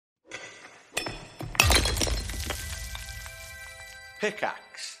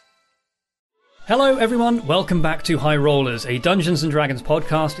Pickaxe. Hello everyone, welcome back to High Rollers, a Dungeons & Dragons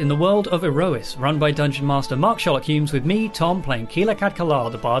podcast in the world of Erois, run by Dungeon Master Mark Sherlock Humes, with me, Tom, playing Keela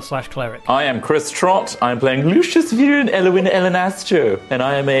Kadkalar, the Bard/Cleric. I am Chris Trott, I'm playing Lucius Viren Elwin Elenastro, and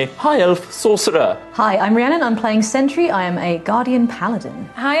I am a High Elf Sorcerer. Hi, I'm Rhiannon, I'm playing Sentry, I am a Guardian Paladin.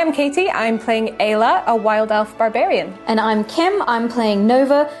 Hi, I'm Katie, I'm playing Ayla, a Wild Elf Barbarian. And I'm Kim, I'm playing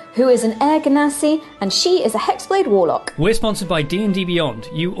Nova, who is an Air Ganassi, and she is a Hexblade Warlock. We're sponsored by D&D Beyond.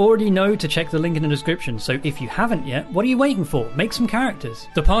 You already know to check the link in the description, so if you haven't yet, what are you waiting for? Make some characters.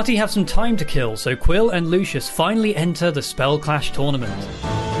 The party have some time to kill, so Quill and Lucius finally enter the Spell Clash tournament.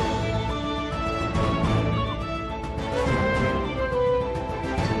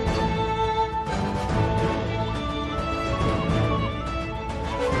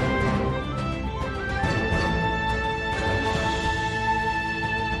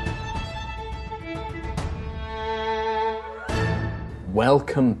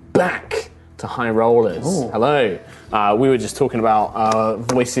 Welcome back to High Rollers. Ooh. Hello. We were just talking about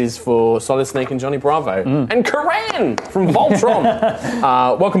voices for Solid Snake and Johnny Bravo. And Karen from Voltron.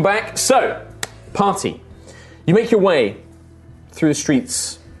 Welcome back. So, party. You make your way through the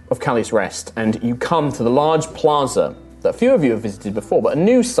streets of Cali's Rest and you come to the large plaza that a few of you have visited before, but a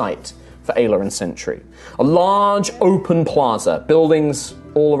new site for Ayla and Sentry. A large open plaza, buildings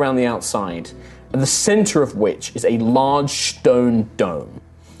all around the outside, at the centre of which is a large stone dome.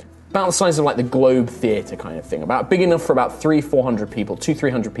 About the size of like the Globe Theatre kind of thing. About big enough for about 300-400 people,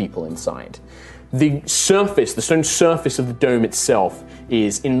 200-300 people inside. The surface, the stone surface of the dome itself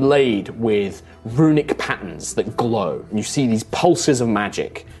is inlaid with runic patterns that glow. And you see these pulses of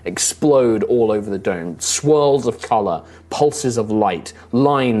magic explode all over the dome. Swirls of colour, pulses of light,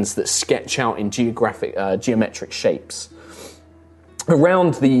 lines that sketch out in geometric shapes.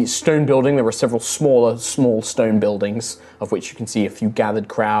 Around the stone building, there are several small stone buildings, of which you can see a few gathered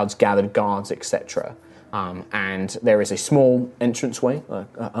crowds, gathered guards, etc. And there is a small entranceway, an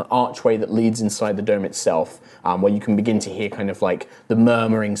archway that leads inside the dome itself, where you can begin to hear kind of like the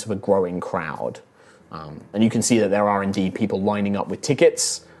murmurings of a growing crowd. And you can see that there are indeed people lining up with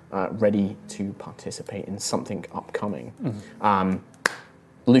tickets, ready to participate in something upcoming.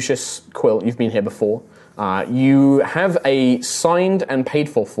 Lucius, Quill, you've been here before. You have a signed and paid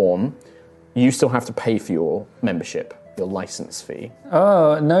for form. You still have to pay for your membership, your license fee.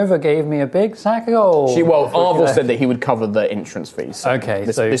 Oh, Nova gave me a big sack of gold. Arvel said that he would cover the entrance fees. So okay,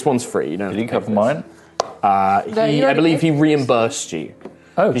 this one's free. You don't. Did he cover mine? I believe he reimbursed you.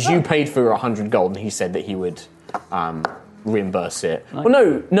 Oh, because you paid for 100 gold, and he said that he would reimburse it. Nice.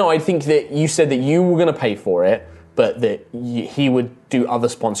 Well, no. I think that you said that you were going to pay for it, but that he would do other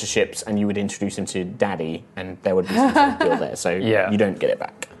sponsorships and you would introduce him to Daddy and there would be some sort of deal there. So you don't get it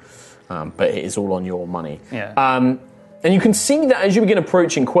back. But it is all on your money. Yeah. And you can see that as you begin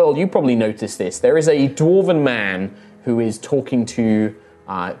approaching Quill, you probably noticed this. There is a dwarven man who is talking to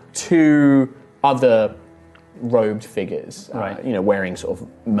two other robed figures, right. Wearing sort of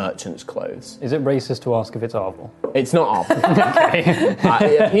merchant's clothes. Is it racist to ask if it's Arvel? It's not Arvel.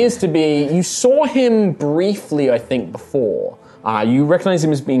 Okay. It appears to be... You saw him briefly, I think, before. You recognise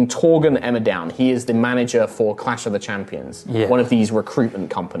him as being Torgan Emmerdown. He is the manager for Clash of the Champions, one of these recruitment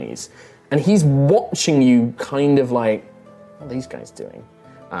companies. And he's watching you kind of like, what are these guys doing?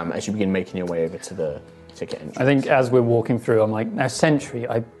 As you begin making your way over to the ticket entrance. I think as we're walking through, I'm like, now Sentry,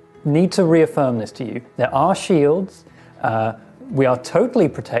 I need to reaffirm this to you. There are shields. We are totally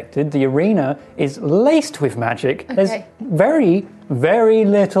protected. The arena is laced with magic. Okay. There's very, very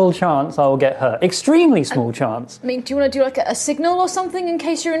little chance I'll get hurt. Extremely small chance. I mean, do you want to do like a signal or something in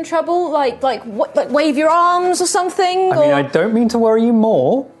case you're in trouble? Like wave your arms or something? I mean, I don't mean to worry you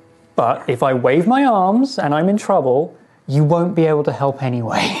more, but if I wave my arms and I'm in trouble, you won't be able to help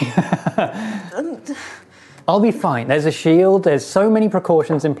anyway. I'll be fine. There's a shield. There's so many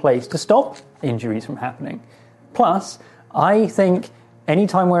precautions in place to stop injuries from happening. Plus, I think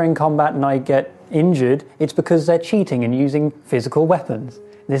anytime we're in combat and I get injured, it's because they're cheating and using physical weapons.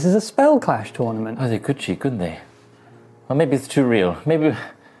 This is a spell clash tournament. Oh, they could cheat, couldn't they? Or maybe it's too real. Maybe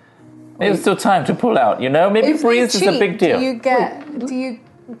it's still time to pull out, Maybe freeze is a big deal.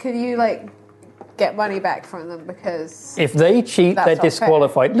 Could you get money back from them because... If they cheat, they're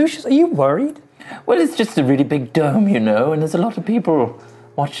disqualified. Fair. Lucius, are you worried? Well, it's just a really big dome, and there's a lot of people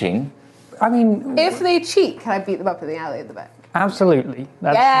watching. I mean... If they cheat, can I beat them up in the alley at the back? Absolutely.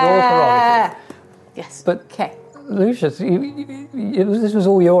 That's your prerogative. Yes. But, okay. Lucius, this was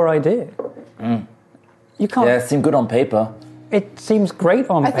all your idea. You can't... Yeah, it seemed good on paper. It seems great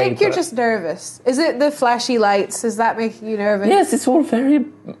on paper. I think you're just nervous. Is it the flashy lights? Is that making you nervous? Yes, it's all very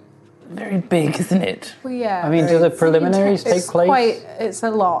very big, isn't it? Well, yeah. I mean, do the preliminaries take place It's a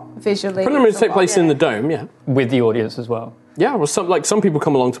lot visually. Preliminaries it's a take lot. place in the dome, yeah. with the audience as well? Yeah, well, some people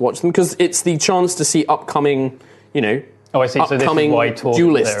come along to watch them because it's the chance to see upcoming, Oh, I see. So this is upcoming why Tor's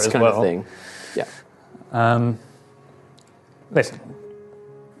duelists there as kind well. of thing. Yeah. Listen,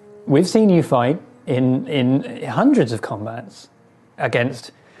 we've seen you fight in hundreds of combats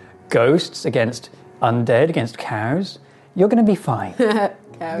against ghosts, against undead, against cows. You're going to be fine.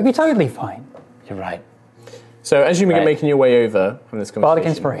 You'll be totally fine. You're right. So as you're making your way over from this Bardic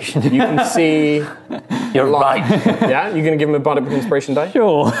conversation, inspiration. you can see. You're right. Yeah, you're going to give him a Bardic inspiration die.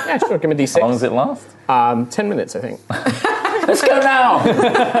 Sure. Yeah, sure. Give him a How long does d6. it last? 10 minutes, I think. Let's go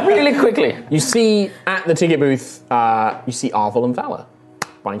now! Really quickly. You see at the ticket booth, you see Arvel and Valor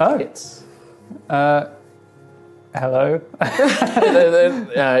buying tickets. Hello.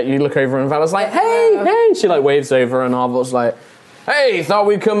 You look over and Valor's like, hey! She like waves over and Arvel's like, hey, thought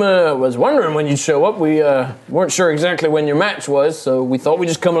we'd come, was wondering when you'd show up. We weren't sure exactly when your match was, so we thought we'd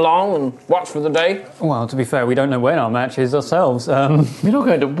just come along and watch for the day. Well, to be fair, we don't know when our match is ourselves. You're not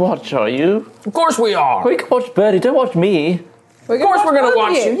going to watch, are you? Of course we are! We can watch Birdie, don't watch me. Of course we're going to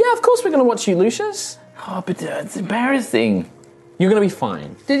watch you. Yeah, of course we're going to watch you, Lucius. Oh, but it's embarrassing. You're going to be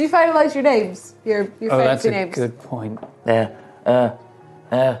fine. Did you finalise your names? Your Oh, that's fancy a names? good point. There.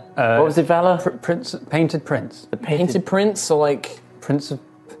 What was it, Valor? Painted Prince. The Painted Prince, or like, Prince of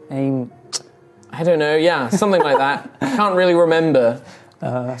Pain. I don't know, yeah, something like that. Can't really remember.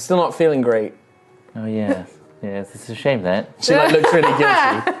 Still not feeling great. Oh, yeah. Yes, it's a shame that. She like looks really guilty.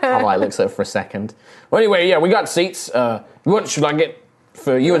 I like looks at her for a second. Well, anyway, yeah, we got seats. What should I get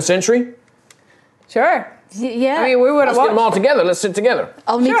for you and Sentry? Sure. Yeah. I mean, we would Let's have get them all watched. together. Let's sit together.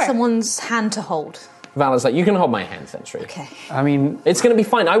 I'll need Sure. someone's hand to hold. Valor's like, you can hold my hand, Sentry. Okay. I mean, It's going to be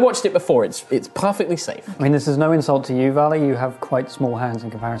fine. I watched it before. It's perfectly safe. this is no insult to you, Valor. You have quite small hands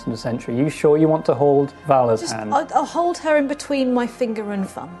in comparison to Sentry. You sure you want to hold Valor's hand? I'll hold her in between my finger and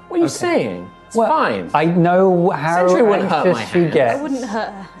thumb. What are you saying? It's fine. I know how Sentry wouldn't hurt anxious my she hand. gets. I wouldn't hurt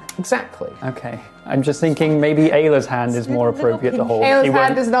her. Exactly. Okay. I'm just thinking maybe Ayla's hand is more appropriate to hold. Ayla's She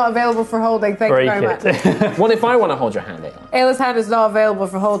hand won't is not available for holding. Thank you break very much. it. What if I want to hold your hand, Ayla? Ayla's hand is not available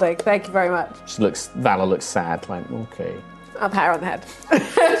for holding. Thank you very much. Valor looks sad. Like, okay. I'll pat her on the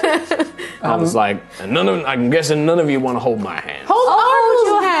head. I was like, and I'm guessing none of you want to hold my hand. Hold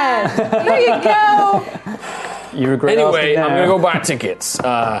your hand. There you go. You regret Anyway, asking now. I'm going to go buy tickets.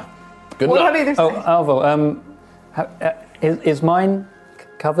 Good Well, luck. on either Oh, side. Alvo, is mine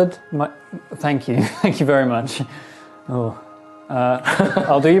covered? Thank you. Thank you very much. Oh,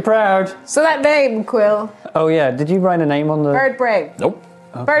 I'll do you proud. So that name, Quill. Oh, yeah. Did you write a name on the... Bird Brain. Nope.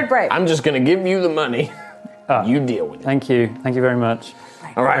 Bird Brain. I'm just going to give you the money. You deal with it. Thank you. Thank you very much.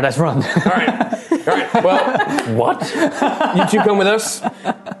 All right. Let's run. All right. Well, what? You two come with us.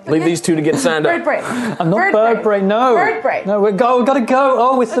 Leave these two to get signed Bird up. Brain. I'm not Bird Brain, no. Bird Brain. No, we've got to go.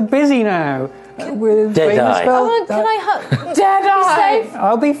 Oh, we're so busy now. We're Dead waiting eye. spell- Oh, can I hug? Dead Eye. Safe?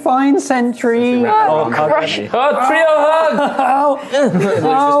 I'll be fine, Sentry. Oh, crush. Lucius Oh, trio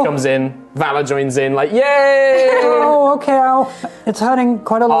hug! comes in. Valor joins in, like, yay! Oh, okay, Al. It's hurting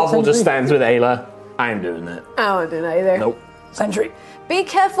quite a lot, Arvel just Sentry. stands with Ayla. I ain't doing that. I don't do that either. Nope. Sentry. Be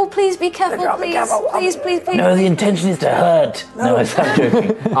careful, please. Be careful, please. Please. No, the intention is to hurt. No, I'm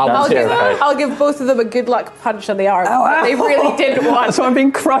joking. Arvel's terrified. I'll give both of them a good luck punch on the arm. They really didn't want. So I'm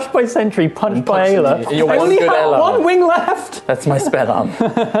being crushed by Sentry, punched by Ayla. And you're I one only good have Ayla. one wing left. That's my spell arm.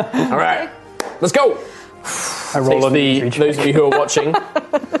 All right. Let's go. I roll on Those of you who are watching,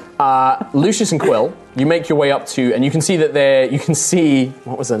 Lucius and Quill, you make your way up to, and you can see that you can see,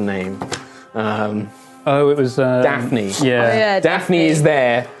 what was her name? Oh, it was Daphne. Yeah. Daphne is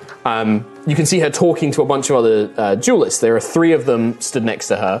there. You can see her talking to a bunch of other duelists. There are 3 of them stood next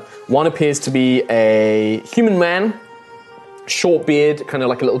to her. One appears to be a human man, short beard, kind of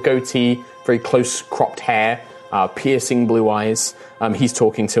like a little goatee, very close cropped hair, piercing blue eyes. He's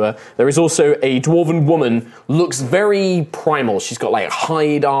talking to her. There is also a dwarven woman, looks very primal. She's got like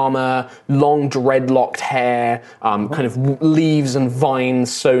hide armor, long dreadlocked hair, kind of leaves and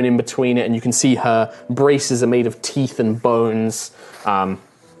vines sewn in between it, and you can see her braces are made of teeth and bones. And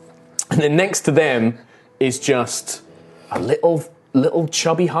then next to them is just a little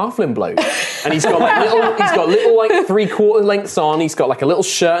chubby halfling bloke, and he's got little like 3/4 lengths on. He's got like a little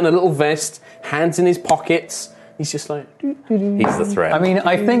shirt and a little vest, hands in his pockets. He's just like. He's the threat. I mean,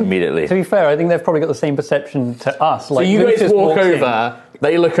 I think, Immediately. to be fair, I think they've probably got the same perception to us. So Like, you guys Lucius walk walks in. over.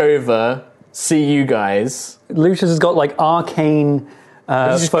 They look over, see you guys. Lucius has got like arcane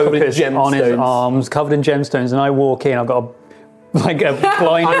He's just covered in focus on his gemstones. arms, covered in gemstones, and I walk in. I've got a like a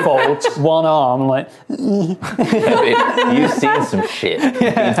blindfold, one arm, like. You've seen some shit. You've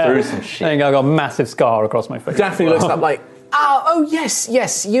been through some I shit. think I got a massive scar across my face. Daphne looks up like, oh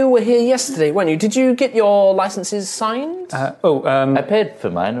yes, you were here yesterday, weren't you? Did you get your licenses signed? I paid for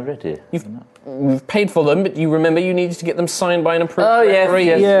mine already. You've paid for them, but you remember you needed to get them signed by an approved referee.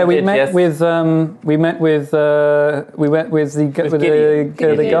 Yeah, we did, met yes. with the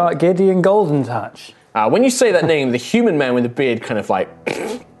Gideon Golden Touch. When you say that name, the human man with the beard kind of like,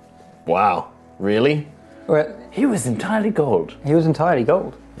 wow, really? Well, He was entirely gold. he was entirely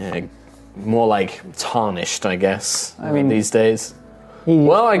gold. Yeah, more like tarnished, I guess. I mean- these days. He,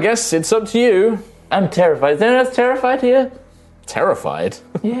 Well, I guess it's up to you. I'm terrified. Is anyone else terrified here? Terrified?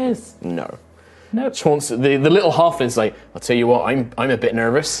 Yes. No. No. Chauncey, the little halfling's like, I'll tell you what, I'm a bit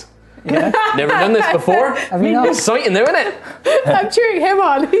nervous. yeah. Never done this before. you not? Exciting though, isn't it? I'm cheering him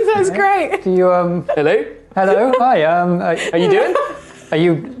on. He sounds great. Do you Hello? Hello, hi. How you doing? Are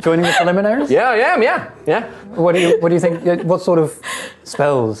you joining the preliminaries? Yeah, I am, yeah. What do you think? What sort of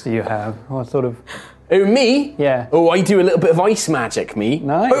spells do you have? What sort of? Oh, me? Yeah. Oh, I do a little bit of ice magic, me.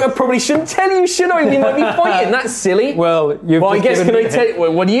 Nice. Oh, I probably shouldn't tell you, should I? We might be fighting. That's silly. Well, you've I just guess, given can me I tell you,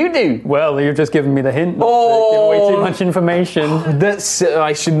 well, what do you do? Well, you've just given me the hint. Not to give away too much information. That's,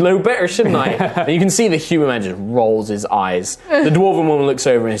 I should know better, shouldn't I? And you can see the human man just rolls his eyes. The dwarven woman looks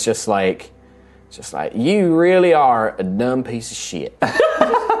over and is just like, you really are a dumb piece of shit.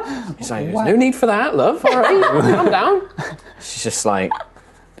 He's like, there's no need for that, love. All right, calm down. She's just like,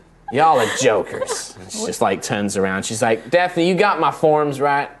 y'all are jokers. And she just like turns around. She's like, Daphne, you got my forms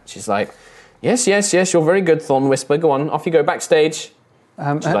right? She's like, yes, you're very good, Thorn Whisper. Go on, off you go backstage. She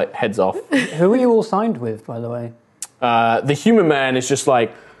like heads off. Who are you all signed with, by the way? The human man is just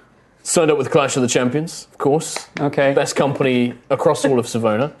like, signed up with Clash of the Champions, of course. Okay. Best company across all of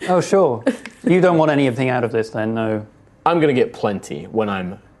Savona. Oh, sure. You don't want anything out of this, then? No. I'm going to get plenty when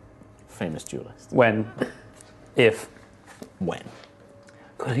I'm famous duelist. When? If? When?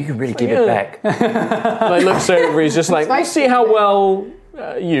 God, you can really give it back. Like looks over, he's just like, let's see how well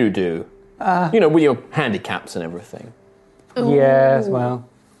you do. With your handicaps and everything. Yes. Well,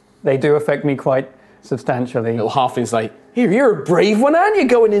 they do affect me quite substantially. Little halfling's like, here, you're a brave one, aren't you,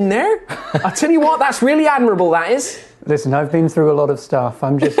 going in there? I tell you what, that's really admirable, that is. Listen, I've been through a lot of stuff.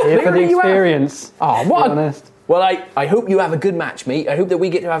 I'm just here for the Really, you have? experience. Oh, To what? be honest. Well, I hope you have a good match, mate. I hope that we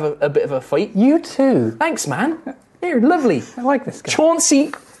get to have a bit of a fight. You too. Thanks, man. Here, lovely. I like this guy.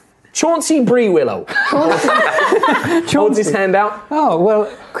 Chauncey Breewillow. Holds his hand out. Oh, well,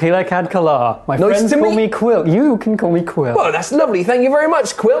 Quilekad Kalar. My Nice friends to call meet- me Quill. You can call me Quill. Oh, that's lovely. Thank you very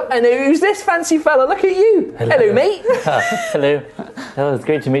much, Quill. And who's this fancy fella? Look at you. Hello, mate. Hello. Oh, it's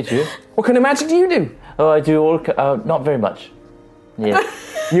great to meet you. What kind of magic do you do? Oh, I do all... not very much. Yeah.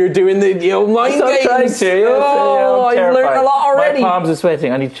 You're doing the old mind I'm games. trying to, yes. Oh, I'm I've learned terrified. a lot already. My palms are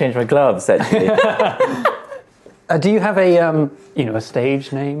sweating. I need to change my gloves, actually. Do you have a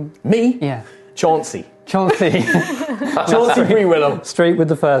stage name? Me? Yeah. Chauncey. Chauncey. Chauncey Breewillow. Straight with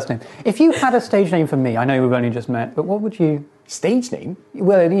the first name. If you had a stage name for me, I know we've only just met, but what would you... Stage name?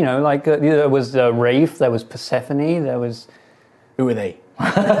 Well, there was Rafe, there was Persephone, there was Who are they?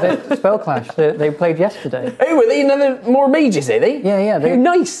 Spell Clash. They played yesterday. Oh, are they another more mages, are they? Yeah. Oh,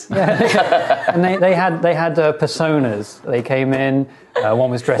 nice. And they had personas. They came in. One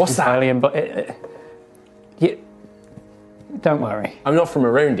was dressed What's that? entirely in. But don't worry. I'm not from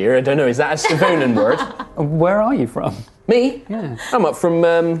around here. I don't know. Is that a Savonan word? Where are you from? Me? Yeah. I'm up from...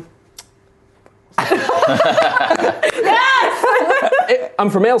 I'm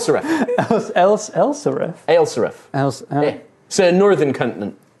from Ailsareth. Elsareth. Ailsareth. It's a northern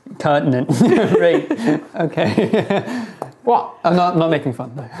continent. Continent. Right. Okay. What? I'm not making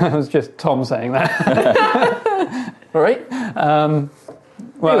fun though. It was just Tom saying that. All right.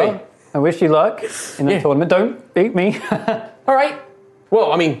 Well, Anyway. I wish you luck in the Yeah. tournament. Don't beat me. All right.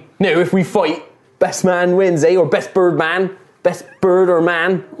 Well, I mean, no, if we fight, best man wins, eh? Or best bird man. Best bird or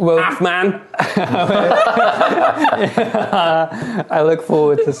man. Half man. I look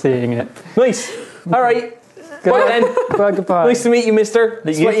forward to seeing it. Nice. All right. Well then. Goodbye. Nice to meet you, mister.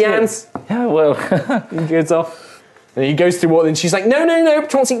 Sweaty too. hands. Yeah, well... He goes off. And he goes through and she's like, no,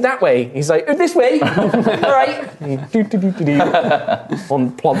 Chauncey, that way. He's like, oh, this way. All right.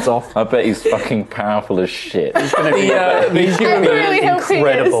 One plods off. I bet he's fucking powerful as shit. The human man, really hope he is.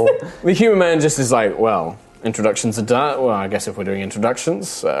 Incredible. the human man just is like, well, introductions are done. Well, I guess if we're doing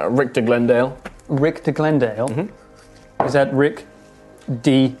introductions, Rick de Glendale. Rick de Glendale. Is that Rick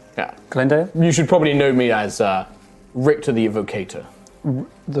D. Yeah. Glendale? You should probably know me as Richter the Evocator. The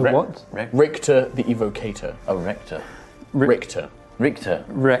what? Richter the Evocator. Oh, Rector. Richter. Richter.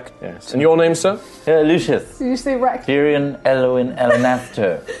 Wrecked. Yes. And your name, sir? Lucius. Did you say Rex? Tyrion Elwyn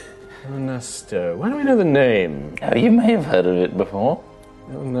Elnasto. Ernesto. Why do we know the name? Oh, you may have heard of it before.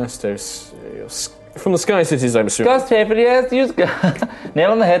 Ernesto. From the Sky Cities, I'm assuming. Skyscraper, yes, you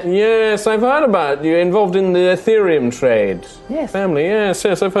nail on the head. Yes, I've heard about it. You're involved in the Ethereum trade. Yes. Family, yes,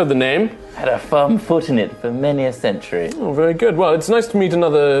 I've heard the name. Had a firm foot in it for many a century. Oh, very good. Well, it's nice to meet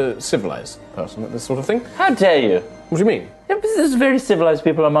another civilized person at this sort of thing. How dare you? What do you mean? Yeah, but there's very civilized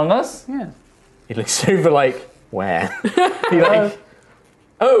people among us. Yeah. He looks over like, where? He like,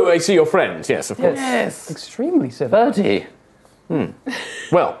 oh, I see your friend. Yes, of course. Yes. Extremely civil. Bertie.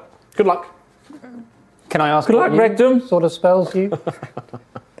 Well, good luck. Can I ask Good what luck, Rectum. sort of spells you?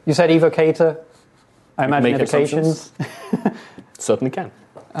 You said evocator. I imagine make evocations. Certainly can.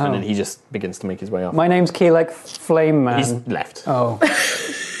 And then he just begins to make his way up. My name's Keelek Flame Man. He's left. Oh.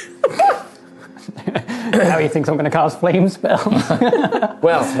 Now he thinks I'm going to cast flame spells.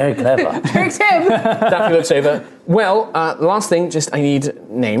 Well, Very clever. Tricked him! Daffy looks over. Well, last thing, just I need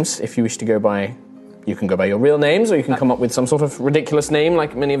names. If you wish to go by, you can go by your real names, or you can come up with some sort of ridiculous name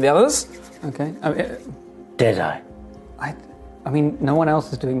like many of the others. Okay. Deadeye. I mean, no one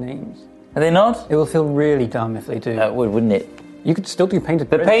else is doing names. Are they not? It will feel really dumb if they do. Wouldn't it? You could still do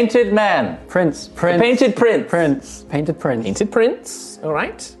painted The prince. Painted Man. Prince. The Painted Prince. Prince. Painted prince. Painted Prince. All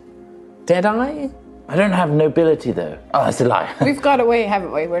right. Deadeye. I don't have nobility, though. Oh, that's a lie. We've got away,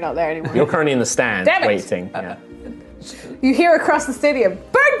 haven't we? We're not there anymore. You're currently in the stand Damn it. waiting. Yeah. You hear across the stadium,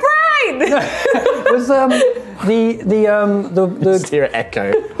 Bird Brain! Was Just hear it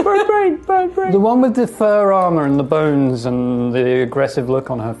echo. Bird brain. the one with the fur armor and the bones and the aggressive look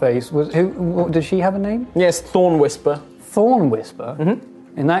on her face was did she have a name? Yes, Thorn Whisper. Thorn Whisper.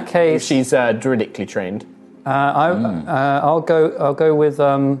 Mm-hmm. In that case, She's druidically trained. I'll go with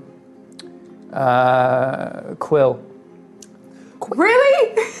Quill.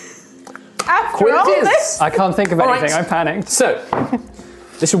 Really? After Quill all it is. this? I can't think of All anything. right. I panicked. So,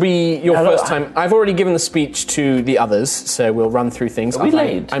 this will be your first time. I've already given the speech to the others, so we'll run through things. Are we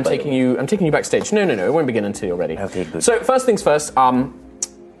late, I'm by the taking you backstage. No, it won't begin until you're ready. Okay, good. So, first things first.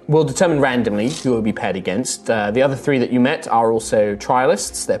 We'll determine randomly who will be paired against. The other three that you met are also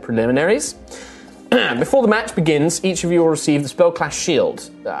trialists. They're preliminaries. Before the match begins, each of you will receive the Spellclash Shield.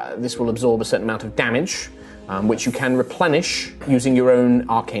 This will absorb a certain amount of damage, which you can replenish using your own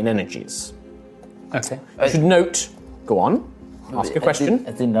arcane energies. Okay. You should note. Go on. Ask a question.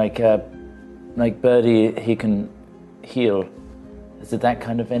 As in, like Birdie, he can heal. Is it that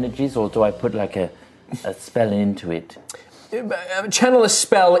kind of energies, or do I put like a spell into it? Channel a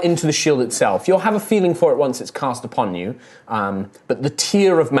spell into the shield itself. You'll have a feeling for it once it's cast upon you, but the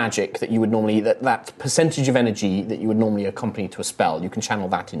tier of magic that you would normally, that percentage of energy that you would normally accompany to a spell, you can channel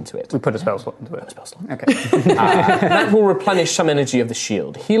that into it. We put a spell slot into it. Spell slot. Okay. That will replenish some energy of the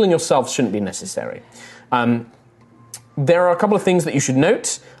shield. Healing yourself shouldn't be necessary. There are a couple of things that you should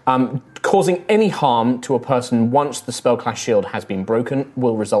note. Causing any harm to a person once the Spellclash Shield has been broken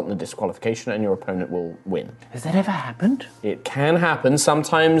will result in a disqualification and your opponent will win. Has that ever happened? It can happen.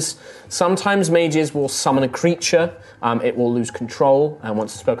 Sometimes mages will summon a creature. It will lose control, and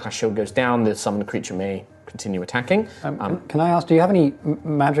once the Spellclash Shield goes down, the summoned creature may continue attacking. Can I ask, do you have any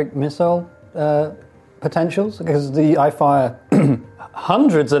magic missile potentials? Because I fire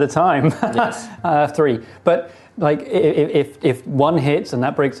hundreds at a time. Yes. 3. But like, if one hits and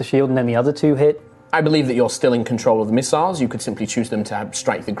that breaks the shield, and then the other 2 hit. I believe that you're still in control of the missiles. You could simply choose them to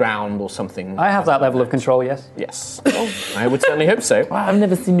strike the ground or something. I have that level of control, yes. Yes. Well, I would certainly hope so. Wow, I've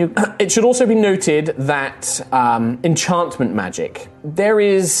never seen you. It should also be noted that enchantment magic, there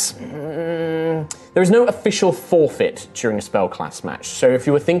is no official forfeit during a spellclass match. So if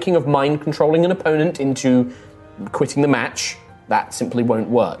you were thinking of mind controlling an opponent into quitting the match, that simply won't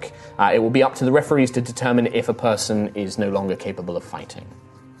work. It will be up to the referees to determine if a person is no longer capable of fighting.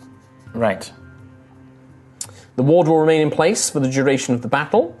 Right. The ward will remain in place for the duration of the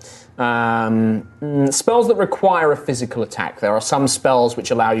battle. Spells that require a physical attack. There are some spells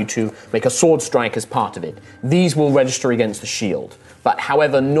which allow you to make a sword strike as part of it. These will register against the shield. But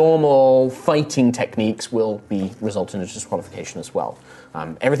however, normal fighting techniques will result in a disqualification as well.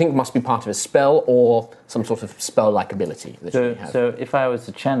 Everything must be part of a spell or some sort of spell-like ability that you have. So if I was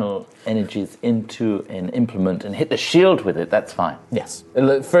to channel energies into an implement and hit the shield with it, that's fine. Yes.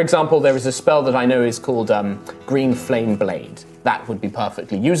 For example, there is a spell that I know is called Green Flame Blade. That would be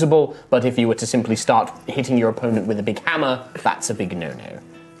perfectly usable, but if you were to simply start hitting your opponent with a big hammer, that's a big no-no.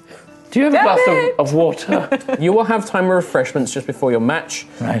 Do you have a glass of water? You will have time for refreshments just before your match.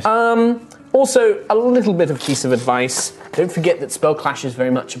 Right. Also, a little bit of piece of advice. Don't forget that Spellclash is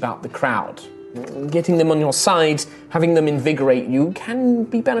very much about the crowd. getting them on your side, having them invigorate you can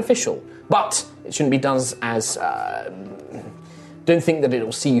be beneficial. But it shouldn't be done as don't think that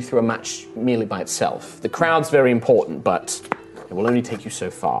it'll see you through a match merely by itself. The crowd's very important, but it will only take you so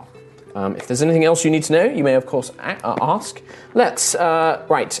far. If there's anything else you need to know, you may, of course, ask.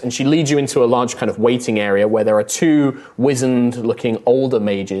 Right, and she leads you into a large kind of waiting area where there are two wizened-looking older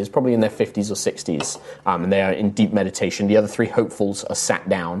mages, probably in their 50s or 60s, and they are in deep meditation. The other three hopefuls are sat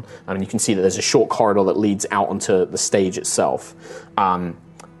down, and you can see that there's a short corridor that leads out onto the stage itself.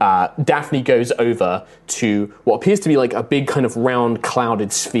 Daphne goes over to what appears to be like a big kind of round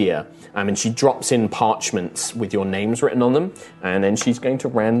clouded sphere, and she drops in parchments with your names written on them, and then she's going to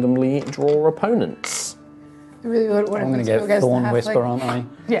randomly draw opponents. I really would want I'm going to get Thorn Whisper, aren't I?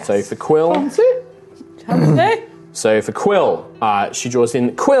 Yes. So for Quill, she draws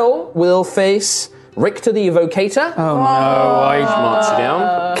in. Quill will face Richter the Evocator. Oh no! I March you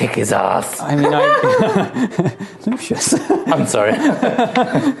down. Kick his ass. I mean, Lucius. I'm sorry.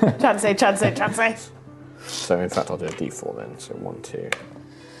 Chansey. So in fact, I'll do a D4 then. So 1, 2.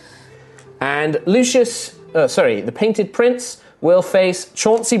 And Lucius, the Painted Prince, will face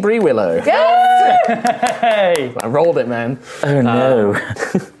Chauncey Breewillow. Hey! I rolled it, man. Oh no.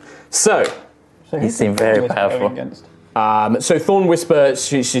 So He seemed very powerful. So Thorn Whisper,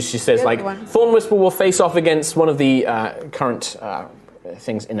 she says, Thorn Whisper will face off against one of the current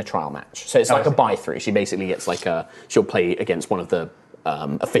things in a trial match. So it's like a buy-through. She basically gets she'll play against one of the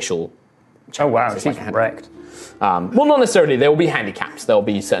official. Oh wow, she's wrecked. Well, not necessarily. There will be handicaps. There will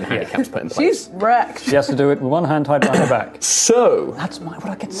be certain handicaps put in place. She's wrecked. She has to do it with one hand tied behind her back. So That's what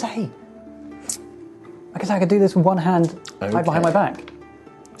I could say. I guess I could do this with one hand tied behind my back.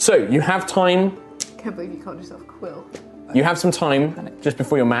 So you have time. I can't believe you called yourself Quill. You have some time just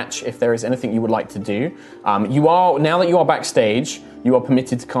before your match if there is anything you would like to do. Now that you are backstage, you are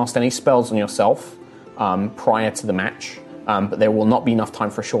permitted to cast any spells on yourself prior to the match. But there will not be enough time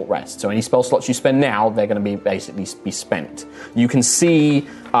for a short rest. So any spell slots you spend now, they're going to basically be spent. You can see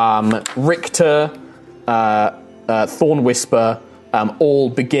Richter, Thorn Whisper, all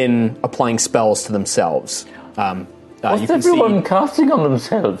begin applying spells to themselves. What's everyone casting on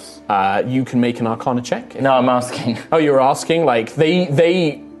themselves? You can make an Arcana check. No, I'm asking. Oh, you're asking?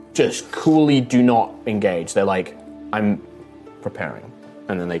 They just coolly do not engage. They're like, I'm preparing.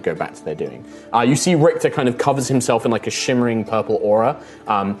 And then they go back to their doing. You see Richter kind of covers himself in a shimmering purple aura.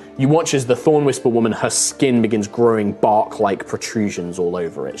 You watch as the Thorn Whisper woman, her skin begins growing bark-like protrusions all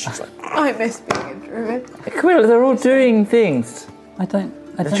over it. She's like, I miss being a druid. Quill, they're all doing things. I don't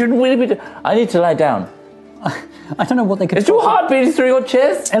Shouldn't we be? I need to lie down. I don't know what they could. Is your heart beating through your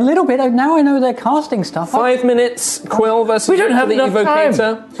chest? A little bit. Now I know they're casting stuff. 5 minutes, Quill versus We don't have the enough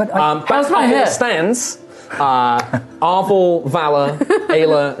Evocator. time. But how's my hair? It stands. Arvel, Valor,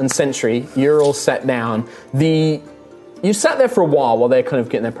 Ayla, and Sentry, you're all set down. You sat there for a while they're kind of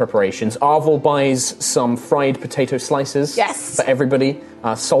getting their preparations. Arvel buys some fried potato slices for everybody,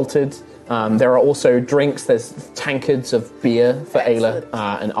 salted. There are also drinks. There's tankards of beer for Ayla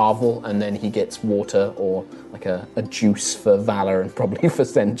and Arvel, and then he gets water or a juice for Valor and probably for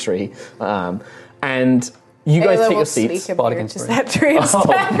Sentry. And you guys take your seats. Sentry instead.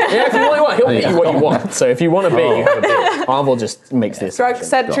 Yeah, if you want, he'll get you what you want. So if you want a beer, you have a beer. Arvel just makes this. Drunk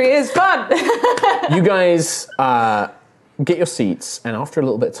Sentry is fun. You guys get your seats, and after a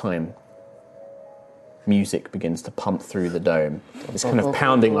little bit of time, music begins to pump through the dome. It's kind of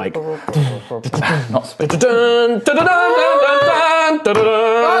pounding like. Not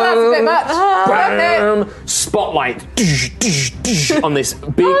Oh, that's a bit much. Spotlight on this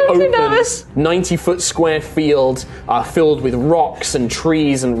big open 90-foot square field filled with rocks and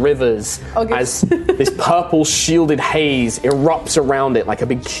trees and rivers as this purple shielded haze erupts around it like a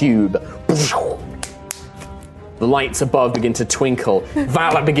big cube. The lights above begin to twinkle.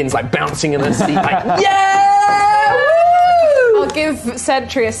 Valor begins bouncing in her seat yeah! Woo! I'll give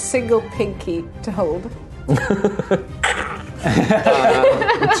Sentry a single pinky to hold. The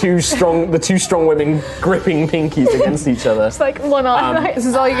two strong women gripping pinkies against each other. It's like one eye, right? This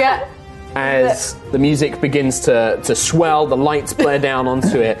is all you get. As the music begins to swell, the lights blare down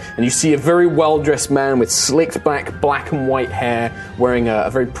onto it, and you see a very well-dressed man with slicked back black and white hair, wearing a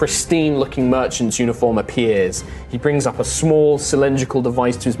very pristine-looking merchant's uniform appears. He brings up a small cylindrical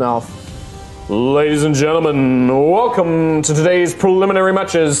device to his mouth. Ladies and gentlemen, welcome to today's preliminary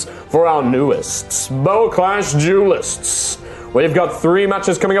matches for our newest Spellclash Duelists. We've got 3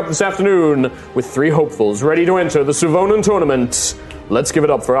 matches coming up this afternoon with 3 hopefuls ready to enter the Suvonen tournament. Let's give it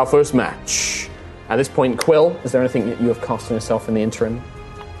up for our first match. At this point, Quill, is there anything that you have cast on yourself in the interim?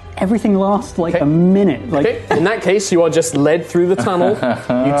 everything lasts like a minute. Like, Okay. In that case, you are just led through the tunnel.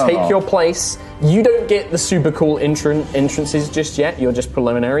 You take your place. You don't get the super cool entrances just yet. You're just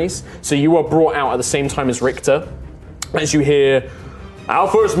preliminaries. So you are brought out at the same time as Richter. As you hear, our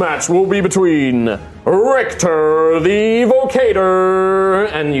first match will be between Richter the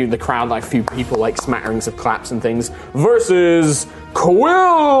Evocator and the crowd, like a few people, like smatterings of claps and things, versus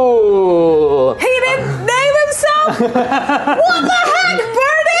Quill. He didn't name himself. What the heck,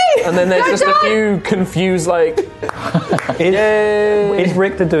 Birdie? And then there's just a few confused, like, is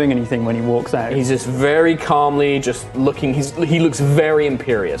Richter doing anything when he walks out? he's just very calmly just looking. He looks very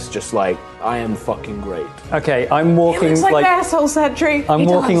imperious, just like, I am fucking great. Okay, I'm walking Looks like an asshole sentry. I'm He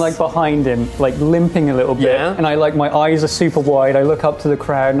walking does. like behind him, like limping a little bit, Yeah. and I like my eyes are super wide. I look up to the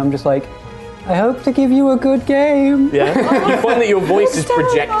crowd and I'm just like, I hope to give you a good game. Yeah. You find that your voice is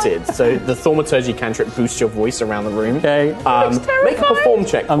projected, so the thaumaturgy cantrip boosts your voice around the room. Okay. Make a perform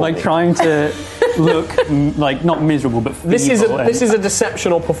check. I'm for like me. tling to look like not miserable, but This is feeble, a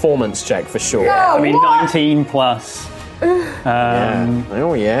deception or performance check for sure. I mean, 19 plus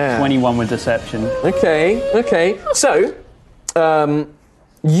Oh yeah. 21 with deception. Okay. So,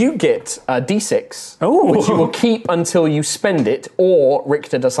 you get a D6, Ooh. which you will keep until you spend it, or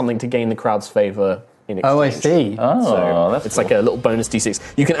Richter does something to gain the crowd's favor in exchange. Oh, I see. Oh, that's It's like a little bonus D6.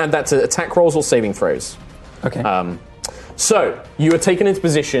 You can add that to attack rolls or saving throws. Okay. So, you are taken into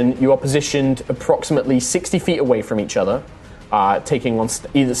position. You are positioned approximately 60 feet away from each other, taking on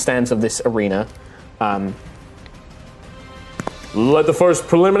either stands of this arena. Let the first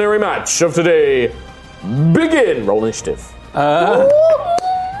preliminary match of today begin. Roll initiative. Natural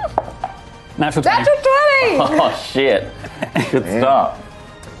 20. Natural 20. Oh shit! Good start.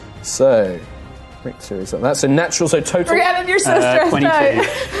 So, Richter is that's a natural, so total Forget it, you're so stressed 22.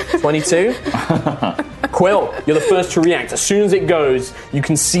 out. 22. Quill, you're the first to react. As soon as it goes, you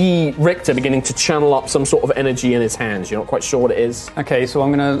can see Richter beginning to channel up some sort of energy in his hands. You're not quite sure what it is. Okay, so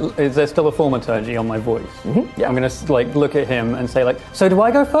I'm gonna. Is there still a thaumaturgy on my voice? Yeah. I'm gonna like look at him and say like, so do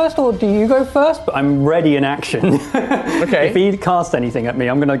I go first or do you go first? But I'm ready in action. Okay. If he casts anything at me,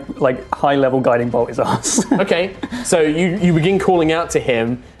 I'm gonna like high level guiding bolt his ass. Okay, so you begin calling out to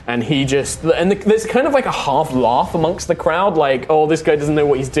him, and he just there's kind of like a half laugh amongst the crowd, like, oh, this guy doesn't know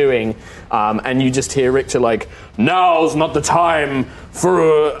what he's doing, and you just hear Richter like, now's not the time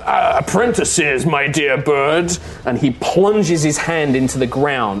for apprentices, my dear bird, and he plunges his hand into the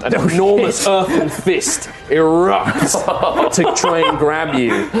ground. An enormous earthen fist erupts to try and grab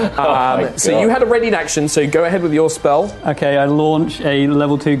you. So you had a readied action, so go ahead with your spell. Okay, I launch a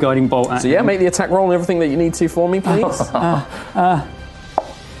level 2 guiding bolt at So yeah, him. make the attack roll and everything that you need to for me, please. Oh,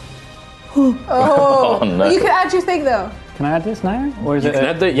 no. you can add your thing though. Can I add this now? Or is You it can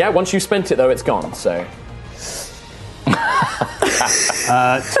add the, yeah, once you've spent it though, it's gone. So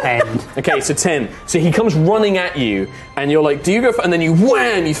 10? okay, so 10. So he comes running at you, and you're like, "Do you go?" And then you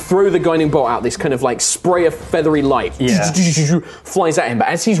wham! You throw the guiding bolt out. This kind of like spray of feathery light flies at him. But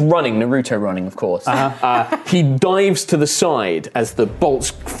as he's running, Naruto running, of course, he dives to the side as the bolts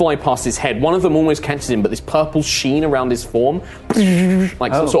fly past his head. One of them almost catches him, but this purple sheen around his form,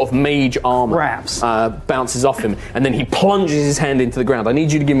 like some sort of mage armor, Wraps. bounces off him, and then he plunges his hand into the ground. I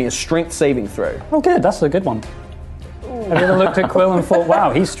need you to give me a strength saving throw. Oh, good. That's a good one. Have you ever looked at Quill and thought,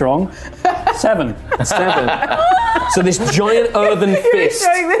 wow, he's strong? 7. 7. So this giant earthen You're fist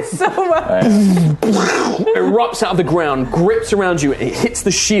enjoying this so much. erupts out of the ground, grips around you, and it hits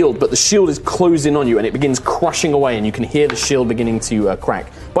the shield, but the shield is closed in on you, and it begins crushing away, and you can hear the shield beginning to crack.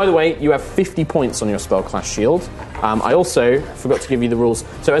 By the way, you have 50 points on your spell class shield. I also forgot to give you the rules.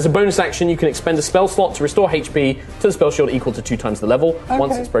 So as a bonus action, you can expend a spell slot to restore HP to the spell shield equal to 2 times the level.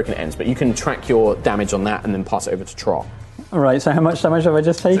 Once it's broken, it ends. But you can track your damage on that and then pass it over to Trot. All right, so how much damage have I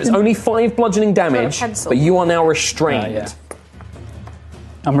just taken? It's only 5 bludgeoning damage, pencil. but you are now restrained. Yeah.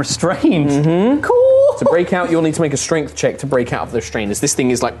 I'm restrained. Cool. To break out, you'll need to make a strength check to break out of the restraint, as this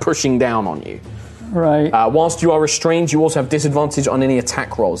thing is like pushing down on you. Right. Whilst you are restrained, you also have disadvantage on any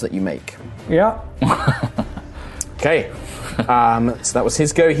attack rolls that you make. Yeah. Okay. So that was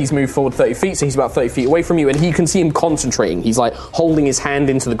his go. He's moved forward 30 feet, so he's about 30 feet away from you, and you can see him concentrating. He's like holding his hand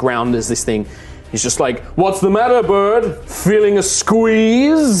into the ground as this thing. He's just like, "What's the matter, bird? Feeling a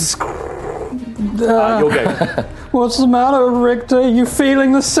squeeze?" You'll go. What's the matter, Richter? You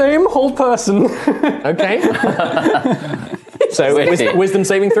feeling the same? Whole person. Okay. So wisdom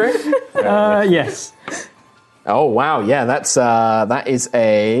saving throw. Yes. Oh wow, yeah, that is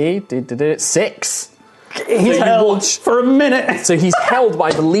a 6. He's you held watch- for a minute. So he's held,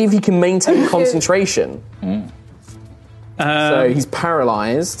 but I believe he can maintain concentration. So he's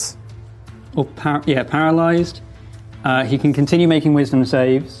paralyzed. Or paralyzed. He can continue making wisdom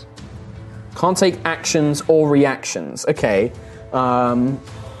saves. Can't take actions or reactions. Okay.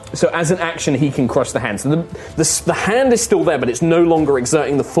 So as an action, he can crush the hand. So the hand is still there, but it's no longer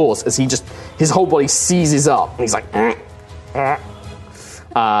exerting the force as his whole body seizes up. And he's like...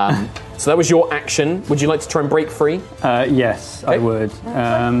 so that was your action. Would you like to try and break free? Yes, I would.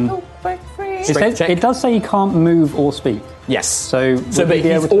 Break free. It, Strength says, check. it does say he can't move or speak. Yes. So but would he be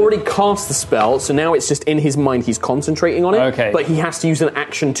he's able to- already cast the spell, so now it's just in his mind, he's concentrating on it. Okay. But he has to use an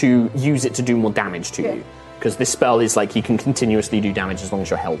action to use it to do more damage to you. Because this spell is like he can continuously do damage as long as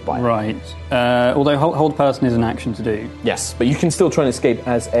you're held by it. Right. Although hold person is an action to do. Yes, but you can still try and escape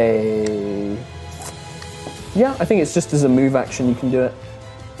as a... Yeah, I think it's just as a move action you can do it.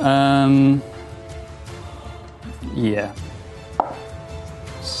 Yeah.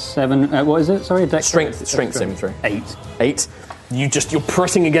 7. What is it? Sorry, dex. Strength saving throw. 8. 8. You're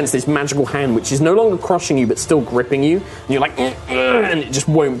pressing against this magical hand, which is no longer crushing you, but still gripping you. And you're like, and it just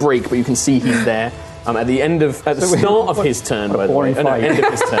won't break, but you can see he's there. At the start of his turn, by the way. No, end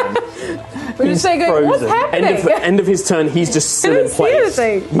of his turn. We're just saying, what's happening? End of his turn, he's just still in place.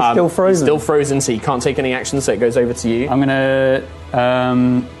 He's still frozen. Still frozen, so he can't take any action, so it goes over to you. I'm gonna.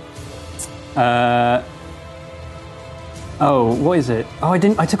 Oh, what is it? Oh, I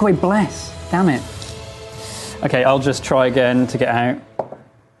took away bless. Damn it. Okay, I'll just try again to get out.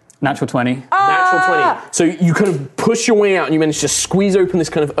 Natural 20. Natural 20. So you kind of push your way out and you manage to squeeze open this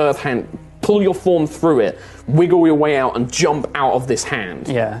kind of earth hand, pull your form through it, wiggle your way out and jump out of this hand.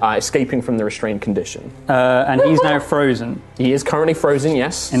 Yeah. Escaping from the restrained condition. And he's now frozen. He is currently frozen,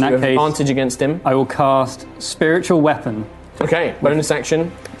 yes. In so that you have case- advantage against him. I will cast Spiritual Weapon. Okay, bonus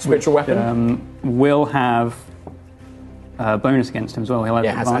action, spiritual weapon. Will have bonus against him as well. He'll have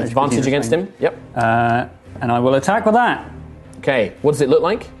Has advantage advantage against him. Yep. And I will attack with that. Okay, what does it look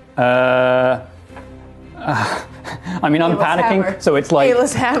like? I mean, I'm panicking, hammer. so it's like...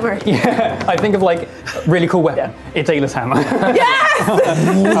 Ayla's hammer. I think of like, really cool weapon. It's Ayla's hammer. Yes!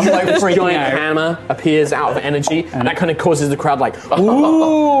 I'm like freaking Giant out. hammer appears out of energy, and that kind of causes the crowd like,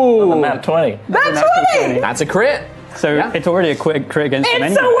 Oh, ooh, nat 20. That's 20! that's a crit. So Yeah. it's already a crit against him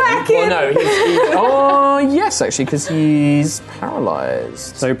It's a anyway. whacking! Well, no, oh, yes, actually, because he's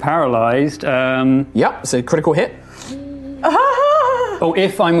paralyzed. So paralysed. Yep, so critical hit. Oh,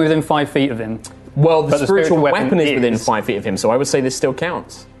 if I'm within 5 feet of him. Well, the the spiritual spiritual weapon is weapon within is- 5 feet of him, so I would say this still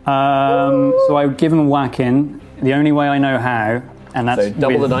counts. So I would give him a whack in, the only way I know how, and that's So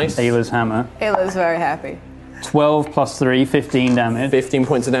double with the dice. Ayla's hammer. Ayla's very happy. 12 plus 3, 15 damage. 15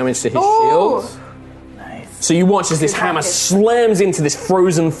 points of damage to his Ooh. shield. So you watch as this hammer slams into this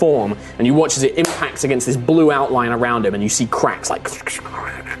frozen form, and you watch as it impacts against this blue outline around him, and you see cracks like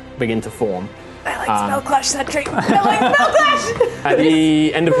begin to form. I like spell clash sentry. I like spell clash! At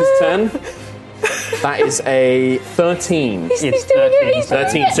the end of his turn, that is a 13. It's He's doing it, 13. he's doing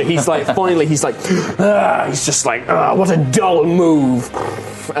 13. So he's like, finally, he's like, he's just like, what a dull move.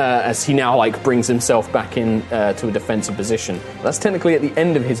 As he now like brings himself back in to a defensive position. That's technically at the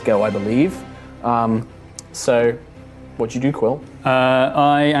end of his go, I believe. So, what'd you do, Quill?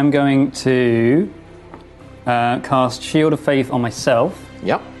 I am going to cast Shield of Faith on myself.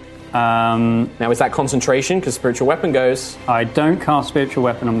 Yep. Now is that concentration? Because spiritual weapon goes. I don't cast Spiritual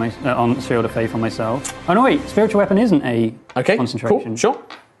Weapon on my on Shield of Faith on myself. Oh no, wait! Spiritual Weapon isn't a Okay. concentration. Cool. Sure.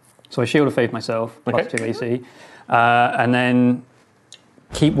 So I Shield of Faith myself, Okay. plus 2 AC, and then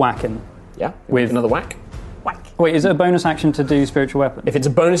keep whacking. Yeah. With- another whack. Wait, is it a bonus action to do Spiritual Weapon? If it's a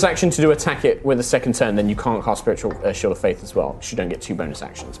bonus action to do attack it with a second turn, then you can't cast spiritual shield of faith as well. 'Cause you don't get 2 bonus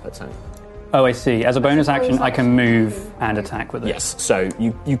actions per turn. Oh, I see. As a bonus action, I can move and attack with it. Yes. So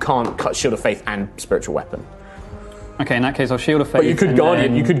you can't cut shield of faith and spiritual weapon. Okay, in that case, I'll Shield of Faith. But you could and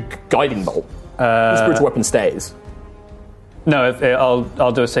guardian. then- You could guiding bolt. The spiritual weapon stays. No,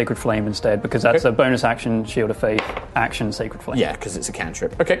 I'll do a Sacred Flame instead because that's a bonus action, Shield of Faith, action, Sacred Flame. Yeah, because it's a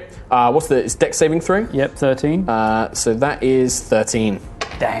cantrip. Okay. It's dex saving throw? Yep, 13. So that is 13.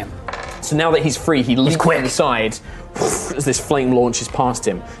 Damn. So now that he's free, he leaps to the side as this flame launches past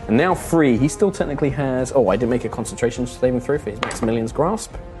him. And now free, he still technically has... Oh, I didn't make a concentration saving throw for his Maximilian's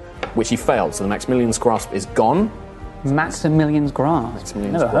Grasp, which he failed. So the Maximilian's Grasp is gone. Maximilian's Grasp.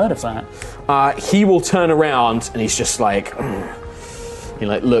 Maximilian's Never heard of that. He will turn around and he's just like... He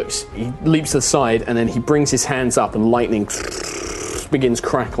like looks, he leaps to the side, and then he brings his hands up and lightning begins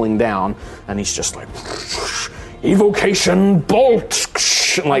crackling down, and he's just like... Evocation bolt!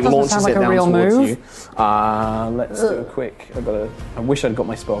 And like doesn't launches sound like it a down real towards move. you. Let's do a quick. I wish I'd got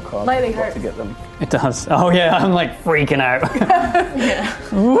my spell card. Lightning Got hurts. to get them. It does. Oh yeah, I'm like freaking out.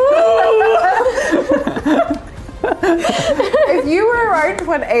 If you were around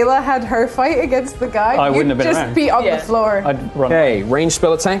when Ayla had her fight against the guy, I wouldn't have been just around. be on the floor. I'd run. Okay, ranged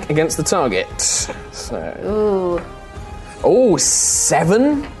spell attack against the target. So. Oh,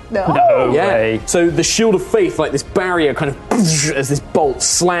 7? No Yeah. way. So the shield of faith, like this barrier, kind of as this bolt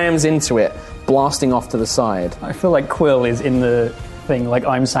slams into it, blasting off to the side. I feel like Quill is in the thing, like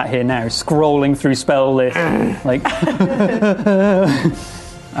I'm sat here now, scrolling through spell list. Like,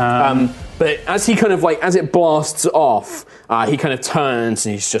 But as he kind of like, as it blasts off, he kind of turns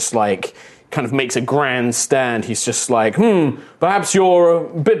and he's just like, kind of makes a grand stand. He's just like, perhaps you're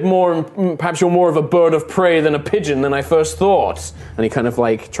perhaps you're more of a bird of prey than a pigeon than I first thought. And he kind of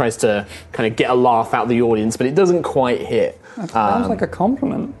like tries to kind of get a laugh out of the audience, but it doesn't quite hit. sounds like a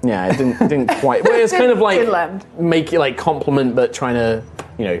compliment. Yeah, it didn't quite. Well, it's kind of like Did land. make it like compliment, but trying to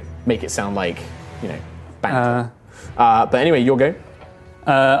make it sound like banter. But anyway, your go.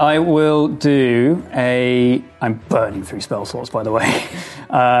 I will do I'm burning through spell slots, by the way.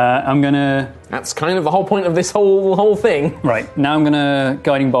 I'm gonna. That's kind of the whole point of this whole thing. Right, now I'm gonna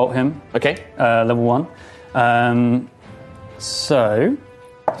Guiding Bolt him, Okay, level 1. So,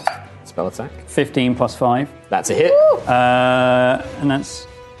 spell attack. 15 plus 5. That's a hit. And that's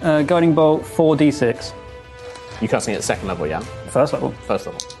Guiding Bolt 4d6. You casting it at second level, yeah? First level. First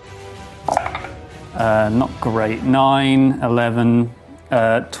level. Not great. 9, 11,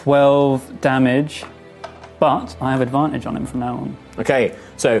 12 damage. But I have advantage on him from now on. Okay,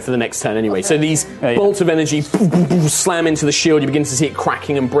 so for the next turn anyway. So these bolts of energy slam into the shield. You begin to see it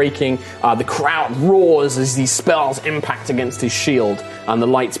cracking and breaking. The crowd roars as these spells impact against his shield. And the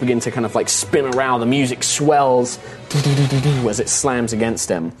lights begin to kind of like spin around. The music swells as it slams against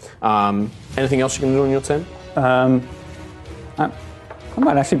him. Anything else you can do on your turn? I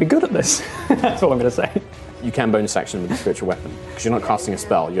might actually be good at this. That's all I'm going to say. You can bonus action with the spiritual weapon. Because you're not casting a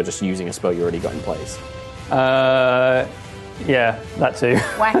spell. You're just using a spell you already got in place. Yeah, that too.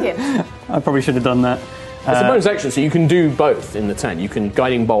 Whack it. I probably should have done that. It's a bonus action, so you can do both in the turn. You can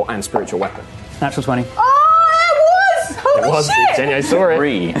Guiding Bolt and Spiritual Weapon. Natural 20. Oh, it was! Holy It was. shit! Jenny, I saw it.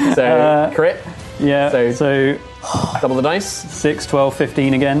 3. So, crit. Yeah, so Double the dice. 6, 12,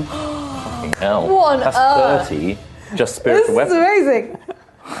 15 again. Hell. What That's on 30. Just This spiritual is weapon. amazing.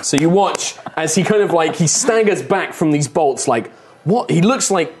 So you watch as he kind of like, he staggers back from these bolts like, what? He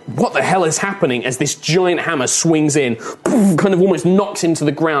looks like, what the hell is happening as this giant hammer swings in, kind of almost knocks him to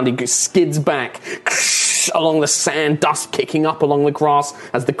the ground. He skids back along the sand, dust kicking up along the grass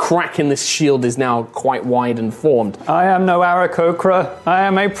as the crack in this shield is now quite wide and formed. I am no Aarakocra. I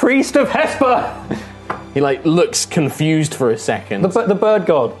am a priest of Hesper. He like looks confused for a second. The bird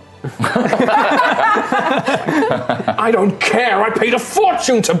god. I don't care. I paid a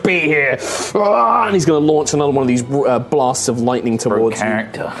fortune to be here. And he's going to launch another one of these blasts of lightning towards you.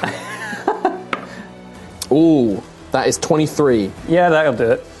 Character. Ooh, that is 23. Yeah, that'll do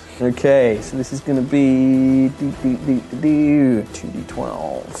it. Okay, so this is going to be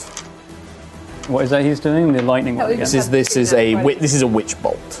 2d12. What is that he's doing? The lightning one we again. just- This is a witch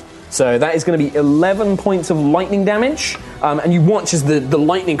bolt. So that is going to be 11 points of lightning damage, and you watch as the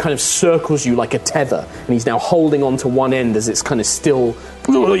lightning kind of circles you like a tether, and he's now holding on to one end as it's kind of still.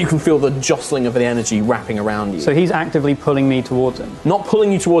 You can feel the jostling of the energy wrapping around you. So he's actively pulling me towards him. Not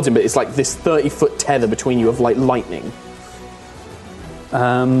pulling you towards him, but it's like this 30-foot tether between you of like lightning.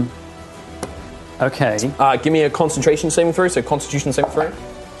 Okay. Give me a concentration saving throw. So Constitution saving throw.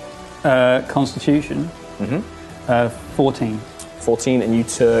 Constitution. 14. 14, and you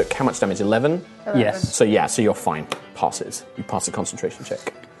took how much damage? 11. Yes. So yeah, so you're fine. Passes. You pass a concentration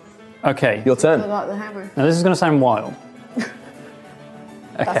check. Okay. Your turn. I like the hammer. Now this is going to sound wild.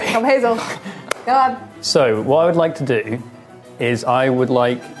 That's Come Hazel. Go on. So what I would like to do is I would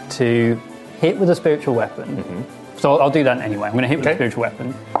like to hit with a spiritual weapon. So I'll do that anyway. I'm going to hit with a spiritual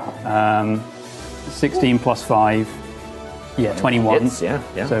weapon. 16 plus 5. Yeah, 21. Hits, yeah.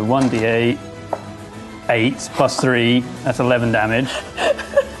 So 1d8. 8 plus 3. That's 11 damage.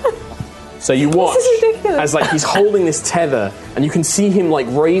 So you watch This is ridiculous. as like he's holding this tether, and you can see him like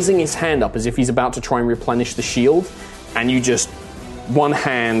raising his hand up as if he's about to try and replenish the shield, and you just one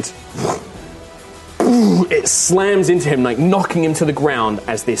hand, it slams into him, like knocking him to the ground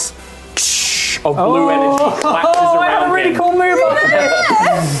as this of blue energy collapses I around have a really him. cool move after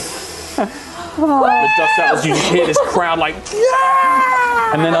this. The dust settles, you just hear this crowd like,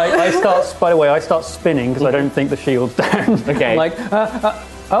 yeah! And then I start, by the way, I start spinning because I don't think the shield's down. Okay. I'm like,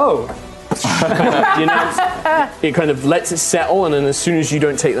 oh. The announcer, it kind of lets it settle, and then as soon as you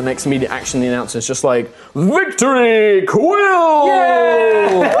don't take the next immediate action, the announcer's just like, victory, Quill!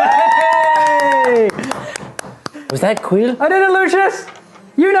 Yay! Was that Quill? I did it, Lucius!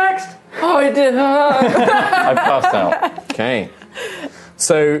 You next! Oh, I did. I passed out. Okay.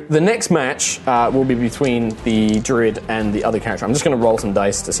 So the next match will be between the druid and the other character. I'm just going to roll some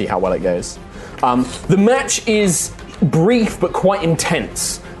dice to see how well it goes. The match is brief but quite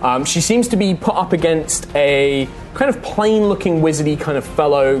intense. She seems to be put up against a kind of plain-looking wizardy kind of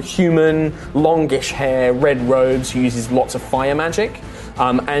fellow human, longish hair, red robes, who uses lots of fire magic.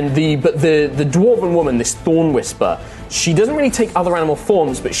 But the dwarven woman, this Thorn Whisper, she doesn't really take other animal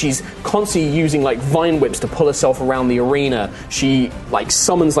forms, but she's constantly using like vine whips to pull herself around the arena. She like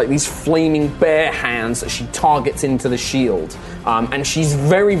summons like these flaming bear hands that she targets into the shield. And she's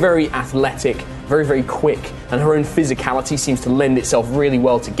very, very athletic, very, very quick, and her own physicality seems to lend itself really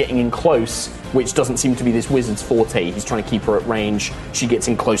well to getting in close, which doesn't seem to be this wizard's forte. He's trying to keep her at range. She gets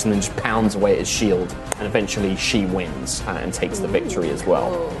in close and then just pounds away at his shield, and eventually she wins and takes the victory as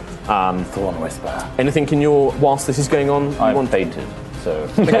well. Thorn Whisper. Anything in your, whilst this is going on? I'm fainted, so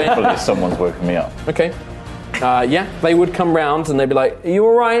hopefully someone's woken me up. Okay. Yeah, they would come round and they'd be like, "Are you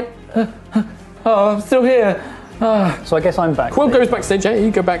all right?" Oh, I'm still here. So I guess I'm back. Quill goes backstage. Yeah, you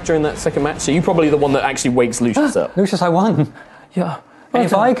go back during that second match. So you're probably the one that actually wakes Lucius up. Lucius, I won. Yeah. And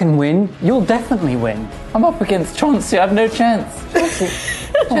if I can win, you'll definitely win. I'm up against Chauncey. I have no chance.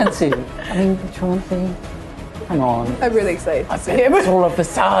 Chauncey. I mean, Chauncey, come on. I'm really excited to see him. It's all a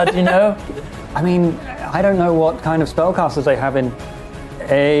facade, you know? I mean, I don't know what kind of spellcasters they have in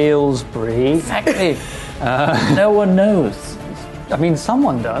Aylesbury. Exactly. No one knows. I mean,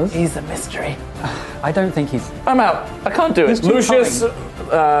 someone does. He's a mystery. I don't think he's... I'm out. I can't do it. Lucius,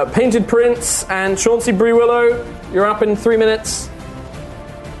 Painted Prince, and Chauncey Brewillow, you're up in 3 minutes.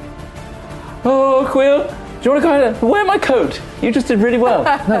 Oh, Quill, do you want to go ahead? Wear my coat. You just did really well.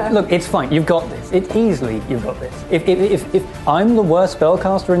 No, look, it's fine. You've got this. It's easily, you've got this. If I'm the worst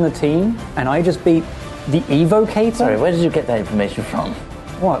spellcaster in the team, and I just beat the Evocator... Sorry, where did you get that information from?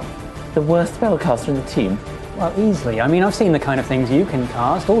 What? The worst spellcaster in the team. Well, easily. I mean, I've seen the kind of things you can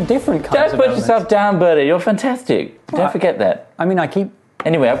cast, all different kinds Don't of put elements. yourself down, Birdie. You're fantastic. Don't forget that. I mean, I keep...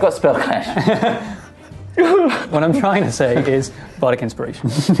 Anyway, I've got Spell Clash. What I'm trying to say is Bardic Inspiration.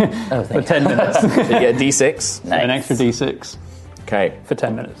 For 10 minutes. So you get a d6. Nice. An extra d6 Okay. for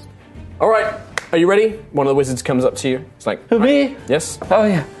 10 minutes. All right. Are you ready? One of the wizards comes up to you. It's like, Who, me? yes. Oh,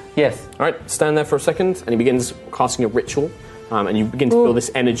 yeah. Yes. All right. Stand there for a second, and he begins casting a ritual. And you begin to feel this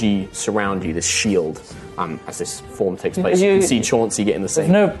energy surround you, this shield, as this form takes place. You can see Chauncey getting the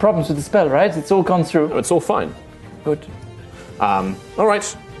same. No problems with the spell, right? It's all gone through. Oh, it's all fine. Good. All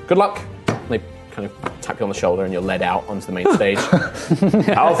right. Good luck. They kind of tap you on the shoulder, and you're led out onto the main stage.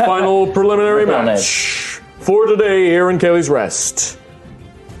 Our final preliminary match for today here in Kelly's Rest.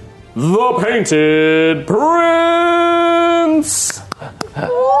 The Painted Prince!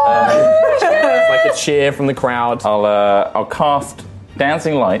 Like a cheer from the crowd. I'll cast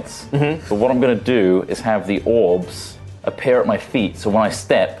Dancing Lights, but what I'm going to do is have the orbs appear at my feet, so when I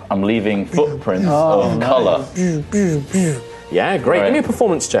step, I'm leaving footprints of colour. Yeah, great. Right. Give me a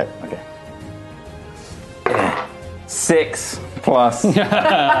performance check. Okay. 6 plus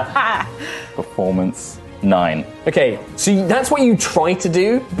performance 9. Okay, so that's what you try to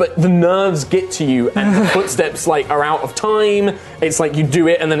do, but the nerves get to you, and the footsteps are out of time. It's like you do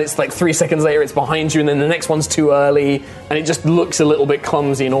it, and then it's like 3 seconds later, it's behind you, and then the next one's too early, and it just looks a little bit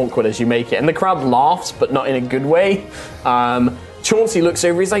clumsy and awkward as you make it. And the crowd laughs, but not in a good way. Chauncey looks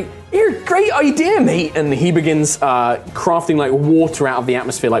over. He's like, "You're a great idea, mate," and he begins crafting like water out of the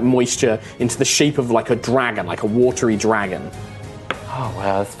atmosphere, like moisture, into the shape of like a dragon, like a watery dragon. Oh,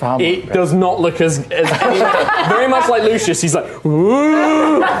 wow, that's far more It does not look as very much like Lucius. He's like,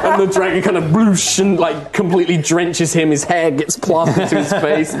 "Whoa," and the dragon kind of bloosh and like completely drenches him. His hair gets plastered to his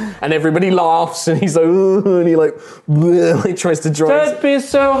face, and everybody laughs. And he's like, "Ooh," and he like tries to dry. Don't be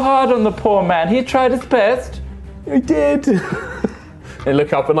so hard on the poor man. He tried his best. I did. They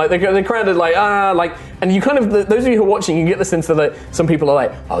look up and like the crowd are like and you kind of those of you who are watching, you get the sense that some people are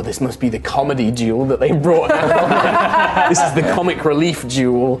like, "Oh, this must be the comedy duel that they brought out. This is the comic relief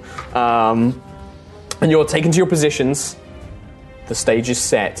duel." And you're taken to your positions. The stage is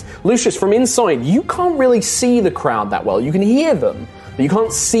set. Lucius, from inside, you can't really see the crowd that well. You can hear them, but you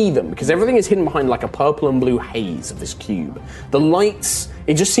can't see them because everything is hidden behind like a purple and blue haze of this cube. The lights,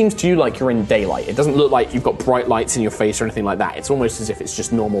 it just seems to you like you're in daylight. It doesn't look like you've got bright lights in your face or anything like that. It's almost as if it's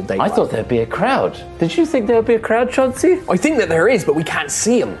just normal daylight. I thought there'd be a crowd. Did you think there would be a crowd, Chauncey? I think that there is, but we can't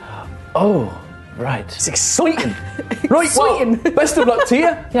see them. Oh, right. It's exciting. Right, well, best of luck to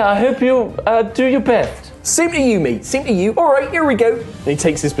you. Yeah, I hope you do your best. Same to you, mate. Same to you. All right, here we go. And he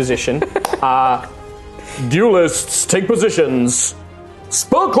takes his position. Duelists, take positions.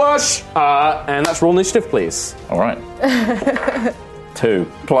 Spell clash! And that's roll initiative, please. All right. 2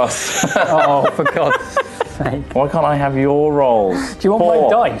 plus. Oh, for God's sake. Why can't I have your rolls? Do you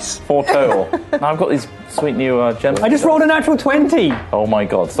want my dice? 4 total. Now I've got these sweet new gems. I just rolled a natural 20. Oh my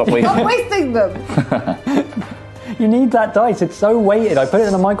god, stop wasting. Stop wasting them. You need that dice. It's so weighted. I put it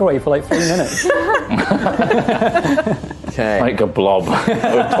in the microwave for like 3 minutes. Okay. Like a blob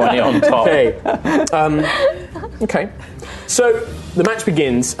with 20 on top. Okay. Okay. So the match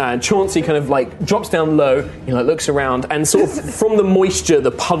begins. Chauncey kind of like drops down low. He like looks around, and sort of from the moisture,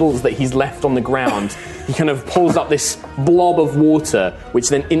 the puddles that he's left on the ground, he kind of pulls up this blob of water, which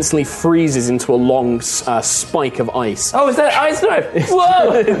then instantly freezes into a long spike of ice. Oh, is that ice knife?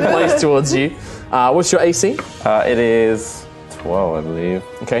 Whoa! It flies towards you. What's your AC? It is 12, I believe.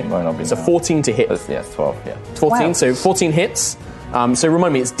 Okay. Might not be It's a now. 14 to hit. Yeah, it's 12, yeah. 14, Wow. so 14 hits. So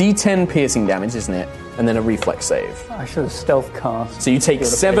remind me, it's D10 piercing damage, isn't it? And then a reflex save. I should have stealth cast. So you take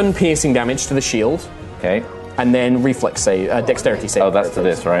 7 piercing damage to the shield, Okay. and then reflex save, dexterity save. Oh, that's to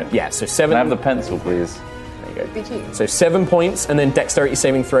this, right? Yeah, so Can 7. I have the pencil, please? There you go. So 7 points, and then dexterity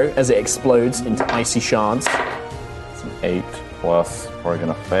saving throw as it explodes into icy shards. It's an 8 plus. Probably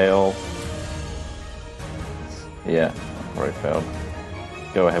gonna fail. Yeah, probably failed.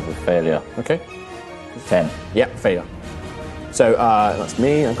 Go ahead with failure. Okay. 10. Yep, failure. So that's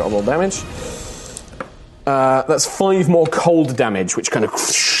me. I've got to roll damage. That's 5 more cold damage, which kind of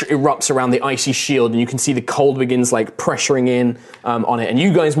erupts around the icy shield, and you can see the cold begins like pressuring in on it. And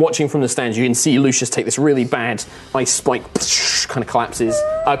you guys watching from the stands, you can see Lucius take this really bad ice spike, kind of collapses.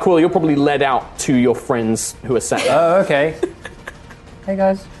 Quill, you're probably led out to your friends who are sat there. Oh, okay. Hey,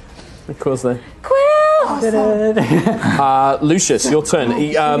 guys. Quill's there. Did it. Lucius, your turn.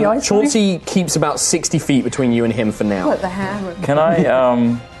 ice Chauncey keeps about 60 feet between you and him for now. Put the hammer. Can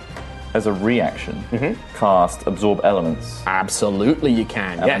I, as a reaction, cast Absorb Elements? Absolutely, you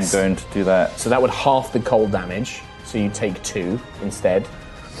can. And Yes. I'm going to do that. So that would half the cold damage. So you take 2 instead.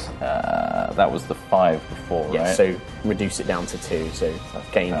 That was the 5 before, right? Yeah, so reduce it down to 2, so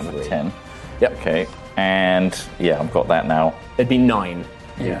gain Down to 3. 10. Yep. Okay. And, yeah, I've got that now. It'd be 9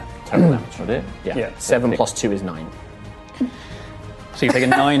 Yeah. total damage. Would it? Yeah. Yeah. 7 plus 2 is 9. So you take a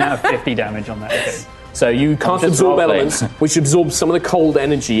 9 out of 50 damage on that. Okay. So you cast just Absorb role-playing. Elements, which absorbs some of the cold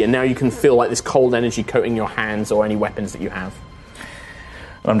energy, and now you can feel like this cold energy coating your hands or any weapons that you have.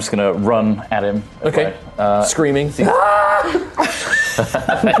 I'm just going to run at him. Okay. Screaming.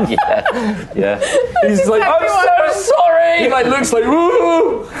 Yeah. He's like, I'm so sorry! he like looks like,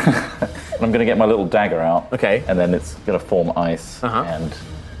 woo! I'm going to get my little dagger out. Okay. And then it's going to form ice. Uh-huh. And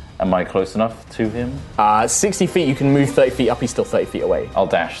am I close enough to him? 60 feet, you can move 30 feet up, he's still 30 feet away. I'll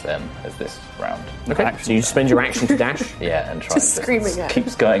dash then, as this round. Okay, so you spend your action to dash. Yeah, and try Just and screaming at him.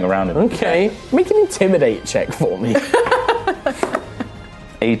 keeps going around him. Okay, make an intimidate check for me.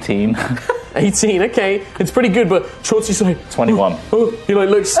 18. 18, okay, it's pretty good, but Chauncey's like, 21. oh, he like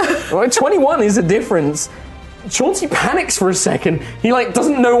looks, well, 21 is a difference. Chauncey panics for a second. He like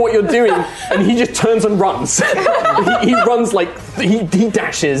doesn't know what you're doing, and he just turns and runs. he runs like he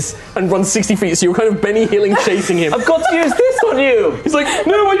dashes and runs 60 feet. So you're kind of Benny Hilling chasing him. I've got to use this on you! He's like,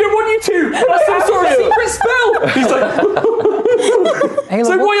 no, I don't want you to. That's some sort of secret spell. He's like, Hey, so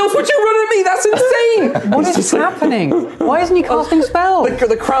look, why else would you run at me? That's insane. what He's is just like- happening? Why isn't he casting spells?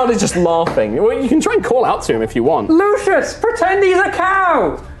 The crowd is just laughing. Well, you can try and call out to him if you want. Lucius, pretend he's a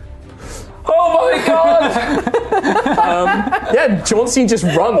cow! Oh my god! Yeah, Chauncey just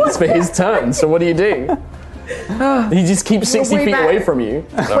runs for his turn. So what do? He just keeps 60 way feet back. away from you.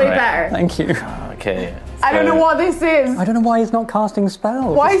 Way Alright. better. Thank you. Okay. I don't know what this is. I don't know why he's not casting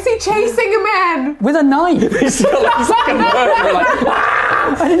spells. Why is he chasing a man? With a knife. He's like a murderer. Like,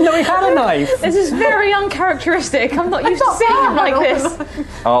 I didn't know he had a knife. This is very uncharacteristic. I'm not used to seeing him like this.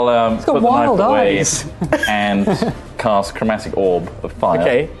 I'll put the wild knife away eyes. and cast Chromatic Orb of Fire.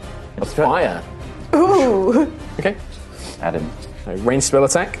 okay, it's fire. Ooh. Okay, At him. so range spell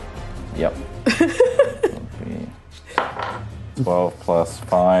attack. Yep. 12 plus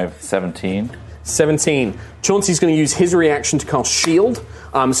 5, 17. 17. Chauncey's going to use his reaction to cast shield.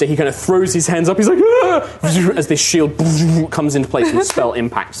 So he kind of throws his hands up. He's like, "Ah!" as this shield comes into place and the spell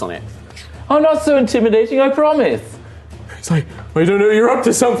impacts on it. I'm not so intimidating, I promise. It's like, I don't know, you're up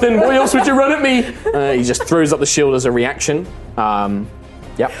to something. Why else would you run at me? He just throws up the shield as a reaction.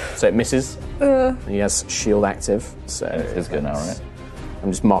 Yep, so it misses. He has shield active. So It's good now, right?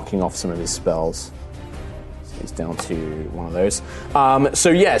 I'm just marking off some of his spells. So he's down to one of those. So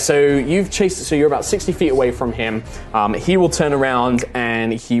you've chased. So you're about 60 feet away from him. He will turn around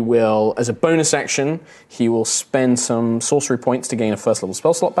and he will, as a bonus action, he will spend some sorcery points to gain a first level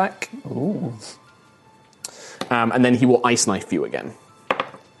spell slot back. Ooh. And then he will ice knife you again.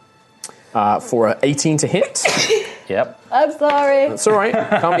 For an 18 to hit. Yep. I'm sorry. It's all right.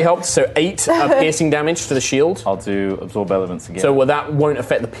 Can't be helped. So 8 piercing damage to the shield. I'll do absorb elements again. So that won't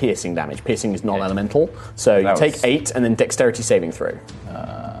affect the piercing damage. Piercing is non-elemental. So you take 8 and then dexterity saving throw.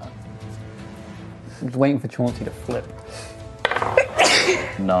 I'm just waiting for Chauncey to flip.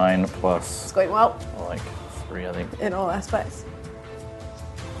 9 plus It's going well like 3, I think. in all aspects.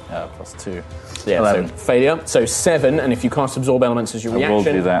 Plus 2. Yeah, 11. so failure. So 7, and if you cast absorb elements as your I will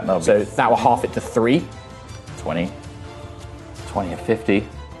reaction, do that. That'll so be that will half it to 3. 20. 20 and 50.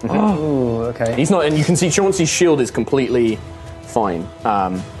 Ooh, okay. He's not, and you can see Chauncey's shield is completely fine.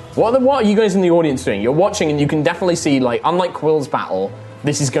 What are you guys in the audience doing? You're watching, and you can definitely see, like, unlike Quill's battle,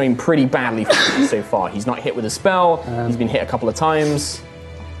 this is going pretty badly for him so far. He's not hit with a spell. He's been hit a couple of times.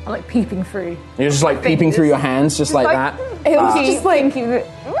 I like peeping through. You're just like peeping through your hands, just like that. It was just like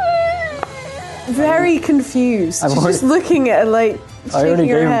very confused. Just looking at like. I already shaking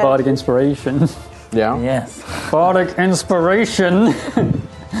your gave him head. Bardic Inspiration. Yeah. Yes. Bardic Inspiration!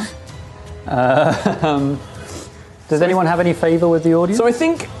 Does anyone have any favour with the audience? So I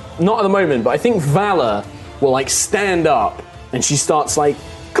think, not at the moment, but I think Vala will like stand up and she starts like,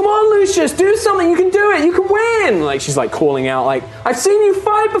 come on, Lucius, do something, you can do it, you can win! Like, she's like calling out like, I've seen you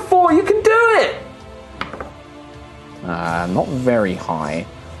fight before, you can do it! Not very high.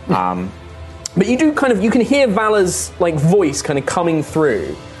 But you do kind of, you can hear Vala's like voice kind of coming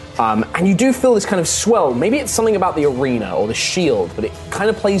through. And you do feel this kind of swell. Maybe it's something about the arena or the shield, but it kind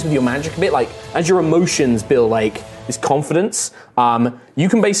of plays with your magic a bit. Like, as your emotions build like this confidence, you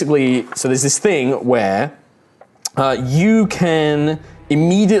can basically, so there's this thing where you can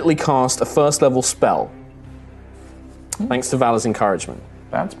immediately cast a first level spell. Thanks to Vala's encouragement.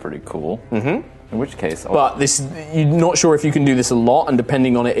 That's pretty cool. Mm-hmm. In which case, But this, you're not sure if you can do this a lot, and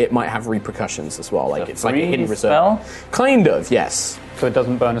depending on it, it might have repercussions as well. Like it's like a hidden reserve. spell? Kind of, yes. So it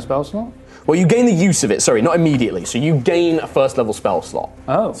doesn't burn a spell slot? Well, you gain the use of it. Sorry, not immediately. So you gain a first level spell slot.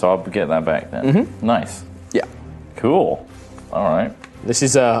 Oh. So I'll get that back then. Nice. Yeah. Cool. All right. This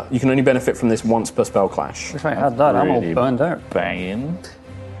is you can only benefit from this once per spell clash. If I had that, I'm all Really burned out. Banging.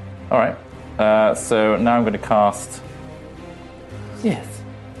 All right. So now I'm going to cast. Yes.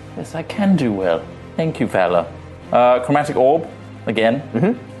 Yes, I can do well. Thank you, Vala. Chromatic Orb again.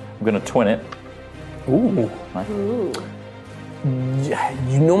 I'm going to twin it. Ooh.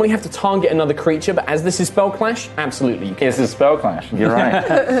 You normally have to target another creature, but as this is spell clash, absolutely you can. It's a spell clash. You're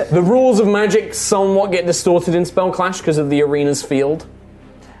right. The rules of magic somewhat get distorted in spell clash because of the arena's field.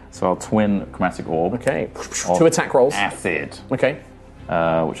 So I'll twin Chromatic Orb. Okay. 2 attack rolls. Acid. Okay.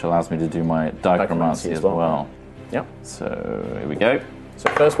 Which allows me to do my Dichromancy as well. Yep. So here we go. So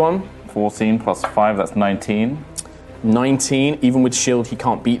first one. 14 plus 5, that's 19. 19. Even with shield, he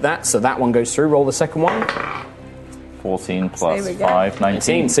can't beat that. So that one goes through. Roll the second one. 14 plus Same again. 5,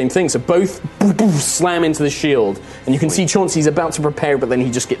 19. Same thing. So both slam into the shield. And you can see Chauncey's about to prepare, but then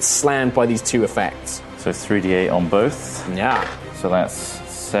he just gets slammed by these 2 effects. So 3d8 on both. Yeah. So that's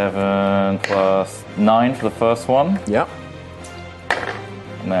 7 plus 9 for the first one. Yep.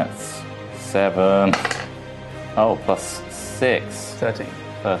 And that's 7. Oh, plus 6. 13.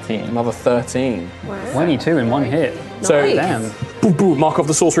 13. Another 13. 22 in one hit. So, Damn. boom, boom, mark off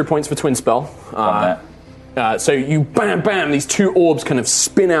the sorcery points for twin spell. On that. So you bam, bam, these 2 orbs kind of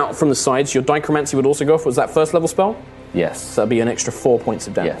spin out from the sides. Your Dichromancy would also go off. Was that first level spell? Yes. So that'd be an extra 4 points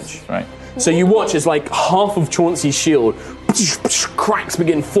of damage. Yes, right. So you watch as like half of Chauncey's shield cracks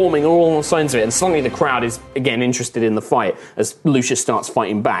begin forming all on the sides of it, and suddenly the crowd is again interested in the fight as Lucius starts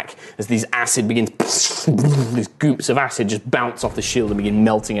fighting back. As these acid begins, these goops of acid just bounce off the shield and begin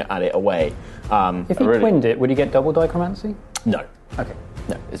melting it at it away. If he twinned it, would he get double Dichromancy? No, Okay.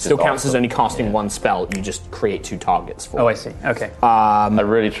 no, it It's still just counts as awesome. only casting one spell. You just create 2 targets for. Oh, it. I see. Okay. I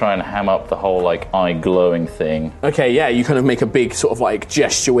really try and ham up the whole like eye glowing thing. Okay, yeah, you kind of make a big sort of like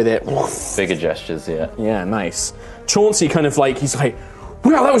gesture with it. Bigger gestures, yeah. Yeah, nice. Chauncey kind of like, he's like,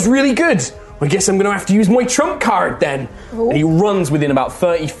 wow, that was really good. I guess I'm going to have to use my trump card then. And he runs within about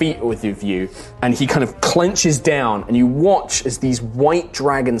 30 feet with you, and he kind of clenches down, and you watch as these white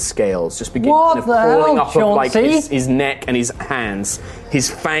dragon scales just begin What kind of the crawling hell, up of like Chauncey? his neck and his hands. His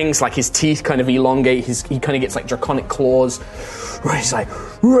fangs, like his teeth kind of elongate. He kind of gets like draconic claws. Right, he's like,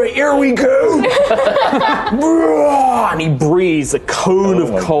 right, here we go. And he breathes a cone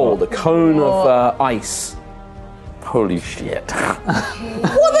of cold, a cone of ice. Holy shit. What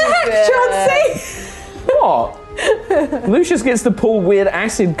the heck, Chauncey? What? Lucius gets to pull weird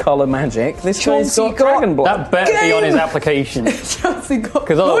acid color magic. This guy's got dragon blood. That better be on his application. Chauncey got.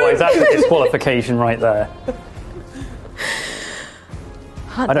 Because otherwise, that's a disqualification right there.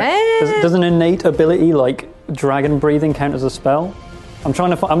 I don't, does an innate ability like dragon breathing count as a spell? I'm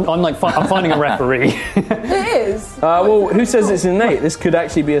trying to. I'm finding a referee. It is. Well, who says it's innate? This could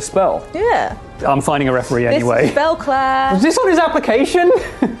actually be a spell. Yeah. I'm finding a referee This anyway. is spell class. Is this on his application?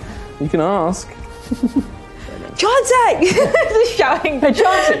 You can ask. Chauncey! Just shouting. Hey,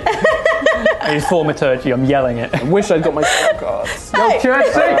 Chauncey! He's thaumaturgy. I'm yelling it. I wish I'd got my spell cards. Yo,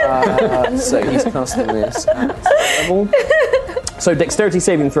 Chauncey! So he's casting this at level. So dexterity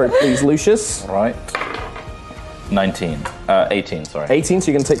saving throw, please, Lucius. Right. 18, sorry. 18,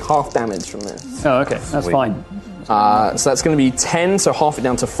 so you're going to take half damage from this. Oh, okay. That's Sweet. fine. So that's going to be 10, so half it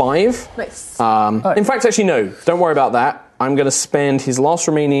down to 5. Nice. In fact, actually, no. Don't worry about that. I'm going to spend his last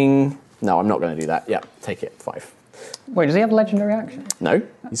remaining... No, I'm not going to do that. Yeah, take it. 5. Wait, does he have legendary action? No,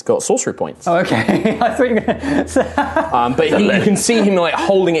 he's got sorcery points. Oh, okay. I thought you were going to... But you can see him like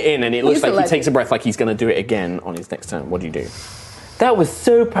holding it in, and it looks He's a like he legend. takes a breath like he's going to do it again on his next turn. What do you do? That was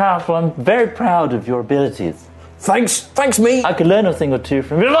so powerful. I'm very proud of your abilities. Thanks, mate. I could learn a thing or two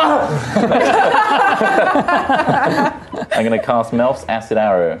from you. I'm going to cast Melf's Acid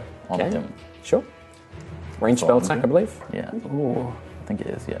Arrow on Okay. him. Sure. Range spell attack, I believe. Yeah. Ooh. I think it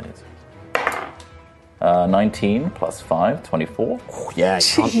is, yeah, it is. 19 plus 5, 24. Oh, yeah,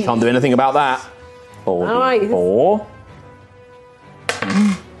 you can't do anything about that. 4.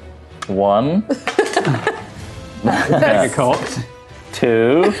 1. Mega cocked.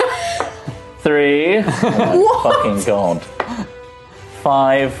 2. 3. Oh my fucking god.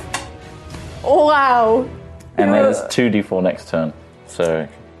 5. Wow. And then it's 2d4 next turn. So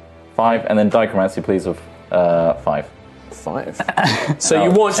 5, and then Dichromancy, please, of 5. 5. So you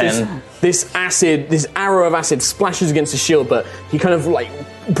watch this arrow of acid splashes against his shield, but he kind of like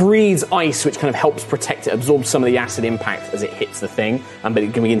breathes ice, which kind of helps protect it, absorbs some of the acid impact as it hits the thing, but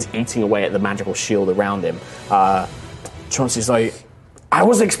it begins eating away at the magical shield around him. Chauncey's like, I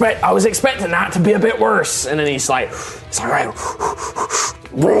was expecting that to be a bit worse, and then he's like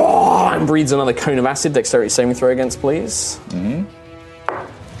and breathes another cone of acid. Dexterity saving throw against, please.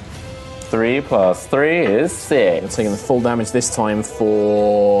 3 plus 3 is 6. Taking the full damage this time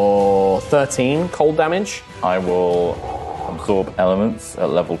for 13 cold damage. I will absorb elements at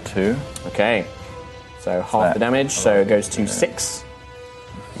level 2. Okay. So half the damage, so it goes to 6.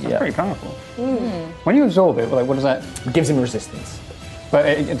 Yeah. Pretty powerful. When you absorb it, like, what does that... It gives him resistance. But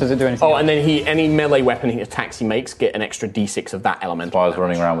does it do anything Oh, else? and then any melee weapon attacks he makes get an extra d6 of that element. I was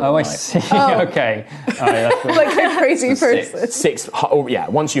running around with Oh, a I knife. see. Okay. All right, that's good. Like a crazy person. 6. Oh, yeah,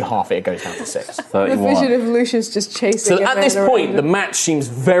 once you half it, it goes down to 6. The 31. vision of Lucius just chasing. So a at man this point, around. the match seems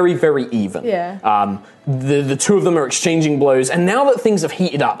very, very even. Yeah. The two of them are exchanging blows, and now that things have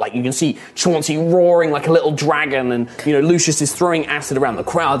heated up, like you can see Chauncey roaring like a little dragon, and Lucius is throwing acid around. The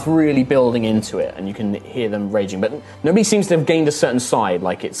crowd's really building into it, and you can hear them raging. But nobody seems to have gained a certain side.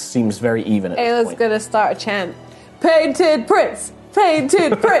 Like it seems very even at this Ayla's point. gonna start a chant. Painted prince!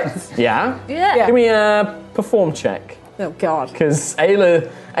 Painted prince! Yeah. Yeah. Give me a perform check, Oh god. because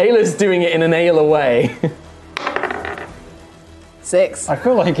Ayla's doing it in an Ayla way. 6. I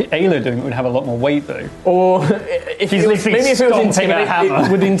feel like Ayla doing it would have a lot more weight, though. Or if He's it was, literally maybe if it was stomping that intimidate,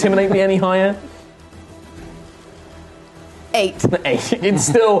 hammer. would intimidate be any higher? 8. 8. It's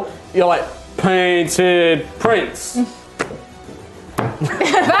still, you're like, painted prince.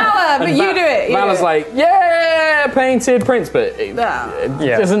 Valor, but you do it. You Vala's do it. like, yeah, painted prince, but it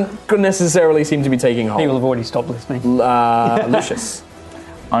Yeah. doesn't necessarily seem to be taking People hold. have already stopped listening. Lucius.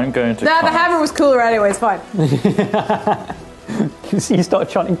 I'm going to. Nah, the cast- hammer was cooler anyway, it's fine. You start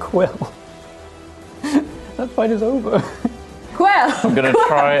chanting Quill. That fight is over. Well, I'm going to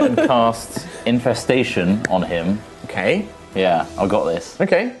try and cast Infestation on him. Okay. Yeah, I've got this.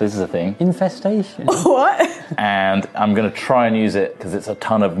 Okay. This is a thing. Infestation. what? And I'm going to try and use it because it's a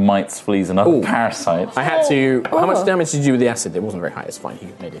ton of mites, fleas, and other Ooh. parasites. I had to. How much damage did you do with the acid? It wasn't very high. It's fine. He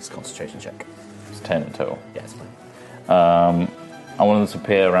made his concentration check. It's 10 in total. Yeah, it's fine. I want them to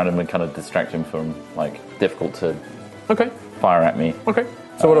appear around him and kind of distract him from, like, difficult to Okay. fire at me. Okay.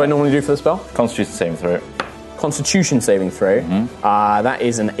 So what do I normally do for the spell? Constitution saving throw. Constitution saving throw. That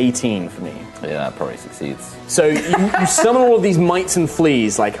is an 18 for me. Yeah, that probably succeeds. So you summon all of these mites and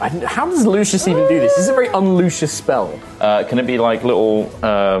fleas. Like, how does Lucius even do this? This is a very un-Lucius spell. Can it be like little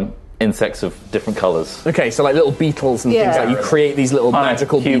insects of different colours? Okay, so like little beetles and Yeah. things like you create these little Oh,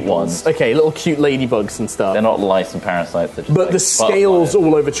 magical cute beetles. ones. Okay, little cute ladybugs and stuff. They're not lice and parasites. They're just But like the scales butterflies.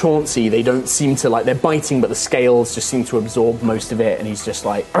 all over Chauncey, they don't seem to like, they're biting, but the scales just seem to absorb most of it, and he's just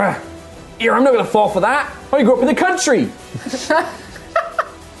like, here, I'm not going to fall for that. I grew up in the country.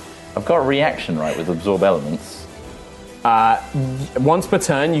 I've got a reaction, right, with absorb elements. Once per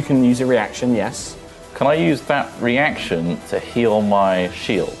turn, you can use a reaction, yes. Can I use that reaction to heal my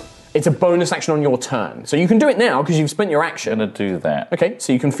shield? It's a bonus action on your turn. So you can do it now because you've spent your action. I'm going to do that. Okay,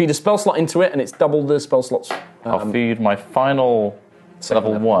 so you can feed a spell slot into it and it's double the spell slots. I'll feed my final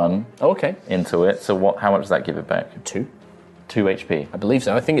level 1 Okay. into it. So how much does that give it back? 2. 2 HP. I believe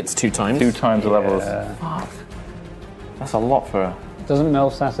so. I think it's 2 times. 2 times the level of... Fuck. That's a lot for... Doesn't Mel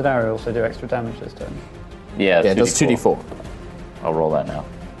Sasadari also do extra damage this turn? Yeah, Yeah, it does 2d4. I'll roll that now.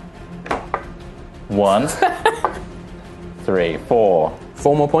 1, 3, 4.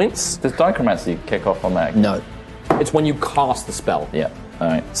 4 more points? Does Dichromancy kick off on that? No. It's when you cast the spell. Yeah,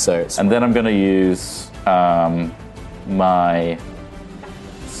 alright. So it's... And then I'm going to use my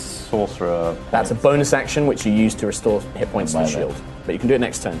Sorcerer... That's a bonus action which you use to restore hit points to the My shield. bad. But you can do it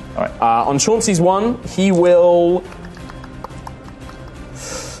next turn. Alright. On Chauncey's one, he will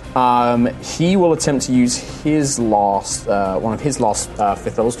attempt to use his last one of his last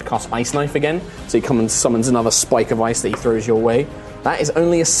fifth levels to cast Ice Knife again. So he comes and summons another spike of ice that he throws your way. That is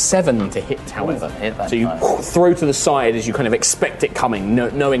only a 7 to hit, however. Hit that So you time. throw to the side as you kind of expect it coming,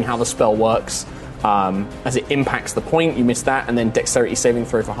 knowing how the spell works. As it impacts the point, you miss that, and then Dexterity saving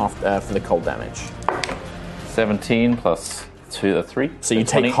throw for half for the cold damage. 17 plus 3. So you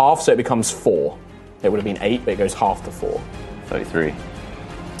take half, so it becomes 4. It would have been 8, but it goes half to 4. 33.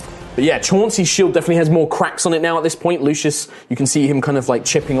 But yeah, Chauncey's shield definitely has more cracks on it now at this point. Lucius, you can see him kind of like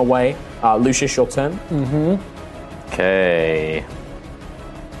chipping away. Lucius, your turn. Okay.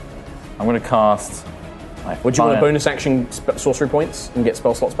 I'm going to cast... Would you want a bonus action sorcery points and get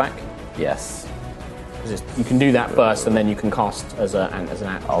spell slots back? Yes. You can do that first, and then you can cast as an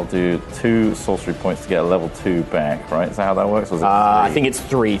act. I'll do 2 sorcery points to get a level 2 back, right? Is that how that works? Or is it I 3? think it's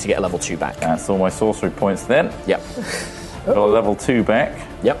 3 to get a level 2 back. That's all my sorcery points then. Yep. Got a level 2 back,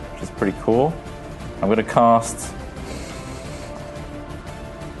 Yep. which is pretty cool. I'm going to cast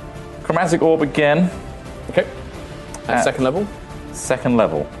Chromatic Orb again, Okay. At second level. second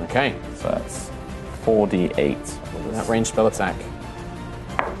level. Okay. So that's 4d8. That ranged spell attack.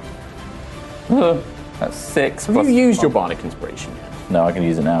 That's 6 Have plus... you used your Bardic Inspiration yet? No, I can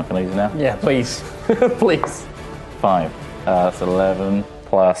use it now. Can I use it now? Yeah, please. Please. 5. That's 11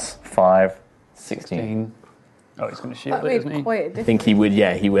 plus 5, 16. Oh, he's going to shield That'd it, be isn't he? quite a I different. think he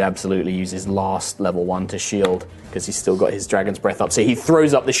would absolutely use his last level 1 to shield because he's still got his Dragon's Breath up. So he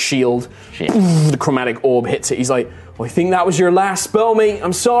throws up the shield. Shit. The Chromatic Orb hits it. He's like, I think that was your last spell, mate.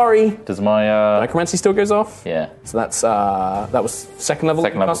 I'm sorry. Does my... Necromancy still goes off? yeah. So that's that was second level.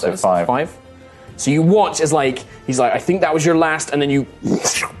 Second level, cast so it? 5. 5. So you watch as he's like, I think that was your last, and then you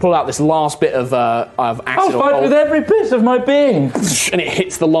pull out this last bit of acid. or cold, every bit of my being. and it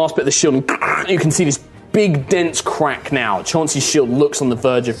hits the last bit of the shield, and you can see this big dense crack now. Chauncey's shield looks on the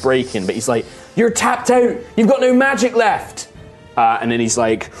verge of breaking, but he's like, you're tapped out. You've got no magic left. And then he's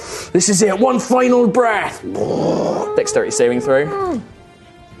like, this is it. One final breath. Dexterity saving throw.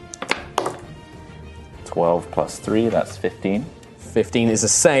 12 plus 3, that's 15. 15 is a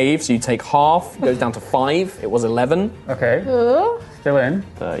save, so you take half. It goes down to 5. It was 11. Okay. Still in.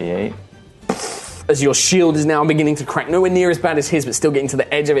 38. As your shield is now beginning to crack, nowhere near as bad as his, but still getting to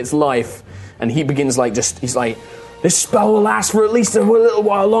the edge of its life. And he begins he's like, this spell will last for at least a little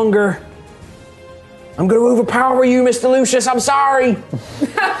while longer. I'm going to overpower you, Mr. Lucius. I'm sorry.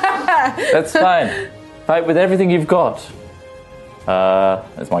 That's fine. Fight with everything you've got.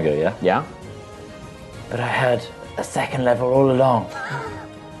 That's my go, yeah? Yeah. But I had a second level all along.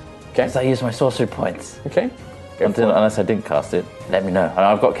 Okay. So I used my sorcery points. Okay. Go for it. Unless I didn't cast it, let me know.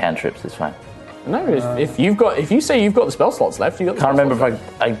 I've got cantrips, it's fine. No, if you say you've got the spell slots left, you've got the Can't spell remember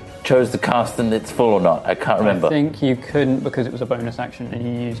slots if I chose to cast and it's full or not. I can't remember. I think you couldn't because it was a bonus action and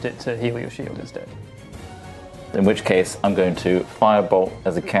you used it to heal your shield instead. In which case, I'm going to Firebolt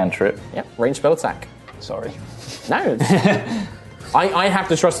as a cantrip. left. Yep. Range spell attack. Sorry. No. I have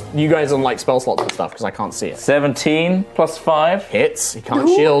to trust you guys on spell slots and stuff because I can't see it. 17 plus 5. Hits. He can't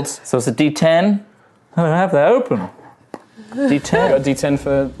shield. So it's a D10. I don't have that open. D10. Got a D10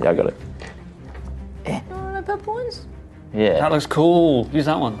 for. Yeah, I got it. My purple ones? Yeah. That looks cool. Use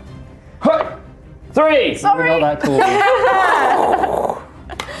that one. 3! Not that cool.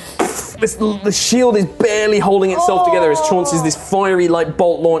 The shield is barely holding itself together as Chauncey's this fiery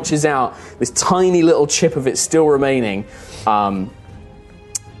bolt launches out. This tiny little chip of it still remaining.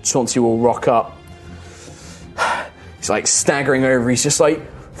 Chauncey will rock up. He's staggering over. He's just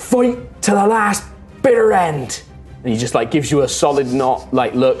fight to the last bitter end. And he just gives you a solid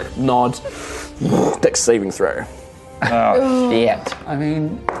nod. Dex saving throw. Oh, shit. I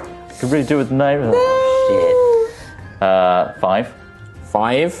mean, Could really do with night. Oh, shit. 5.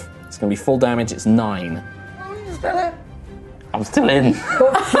 5. It's going to be full damage. It's 9. I'm still in.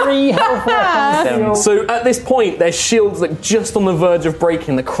 Got 3 health left. So at this point, their shields like just on the verge of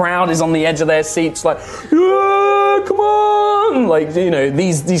breaking. The crowd is on the edge of their seats, like, yeah, come on! Like, you know,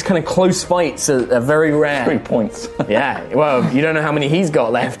 these kind of close fights are very rare. 3 points. Yeah, well, you don't know how many he's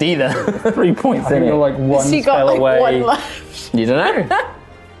got left either. 3 points in You're it. like one He got spell like away. one left. You don't know.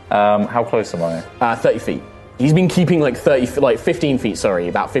 How close am I? 30 feet. He's been keeping like 15 feet, sorry,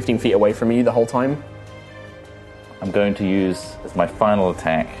 about 15 feet away from you the whole time. I'm going to use as my final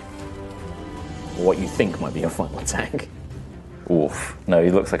attack. What you think might be your final attack. Oof. No, he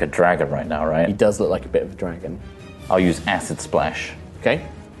looks like a dragon right now, He right? does look like a bit of a dragon. I'll use Acid Splash. Okay.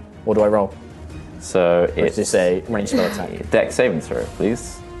 What do I roll? So Is it's this a ranged spell attack? Dex saving throw,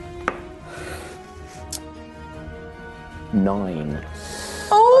 please. 9.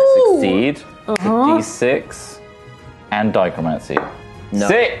 Oh! Succeed. D6 and Dichromancy. No.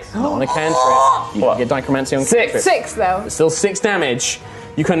 6! Not on a cantrip. You What? can get dichromancy on 6. cantrip. 6 though. Still 6 damage.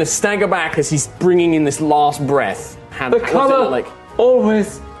 You kind of stagger back as he's bringing in this last breath. The colour like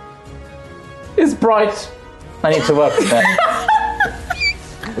always is bright. I need to work with that.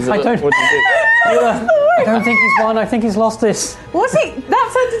 I don't- What do you do? I don't think he's won. I think he's lost this. What's he? That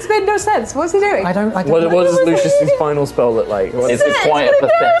sentence made no sense. What's he doing? I don't What know. does Lucius's final spell look like? It's quite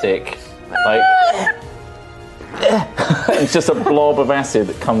pathetic. Like, it's just a blob of acid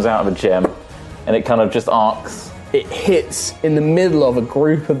that comes out of a gem, and it kind of just arcs. It hits in the middle of a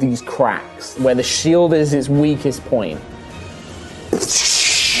group of these cracks where the shield is its weakest point.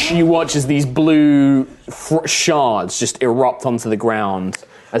 You watch as these blue shards just erupt onto the ground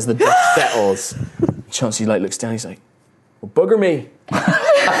as the dust settles. Chauncey looks down. He's like, "Well, bugger me."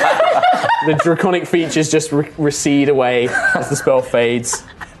 The draconic features just recede away as the spell fades.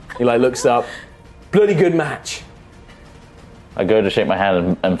 He looks up. Bloody good match. I go to shake my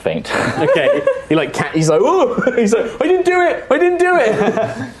hand and faint. Okay. He's like, oh! He's like, I didn't do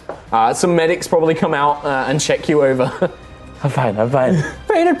it! Some medics probably come out and check you over. I'm fine.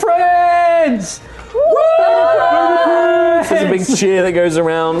 Painted Prince! There's a big cheer that goes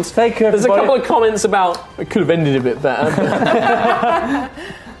around. Thank you, There's a everybody. couple of comments about, it could have ended a bit better.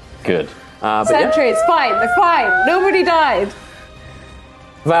 Good. Sentry, it's fine. They're fine. Nobody died.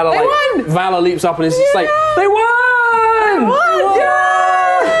 Valor, They won! Valor leaps up and is just like, they won!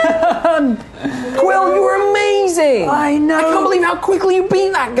 Quill, you were amazing! I know. I can't believe how quickly you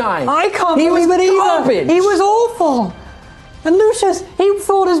beat that guy! I can't He believe was it either. garbage. He was awful. And Lucius, he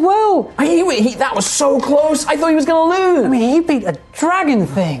thought as well. That was so close! I thought he was going to lose! I mean, he beat a dragon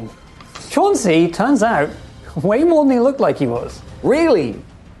thing. Chauncey, turns out, way more than he looked like he was. Really?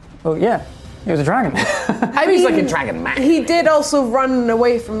 Oh, yeah. He was a dragon. I He's mean, like a dragon man. He did also run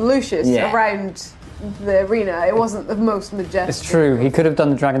away from Lucius Yeah. around the arena. It wasn't the most majestic. It's true. He could have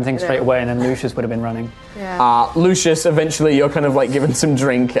done the dragon thing straight away, and then Lucius would have been running. Yeah. Lucius, eventually you're kind of like given some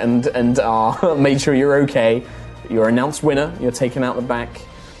drink and made sure you're okay. You're announced winner. You're taken out the back.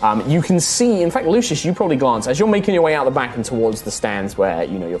 You can see, in fact, Lucius, you probably glance as you're making your way out the back and towards the stands where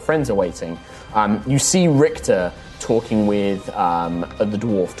your friends are waiting. You see Richter talking with the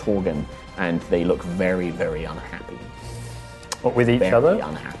dwarf Torgan, and they look very, very unhappy. What, with each Very other?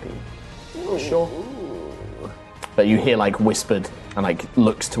 unhappy. Sure. But you hear whispered and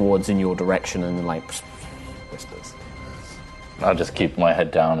looks towards in your direction and then whispers. I'll just keep my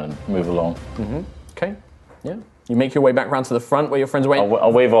head down and move along. Okay. Yeah. You make your way back round to the front where your friends are waiting.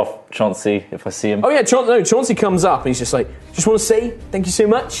 I'll wave off Chauncey if I see him. Oh yeah, Chauncey comes up and he's just like, just want to say thank you so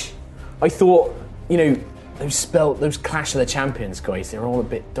much. I thought, those Clash of the Champions guys, they're all a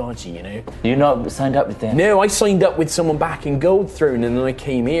bit dodgy, You not signed up with them? No, I signed up with someone back in Gold Throne and then I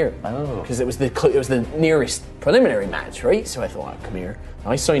came here. Oh. Because it was the nearest preliminary match, right? So I thought I'd come here.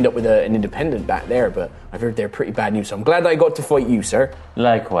 I signed up with an independent back there, but I've heard they're pretty bad news, so I'm glad I got to fight you, sir.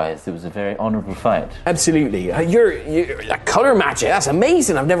 Likewise, it was a very honourable fight. Absolutely. You're a colour magic, that's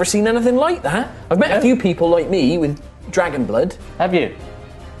amazing. I've never seen anything like that. I've met a few people like me with dragon blood. Have you?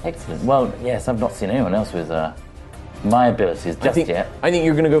 Excellent. Well, yes, I've not seen anyone else with my abilities just yet. I think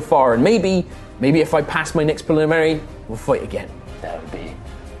you're going to go far, and maybe if I pass my next preliminary, we'll fight again.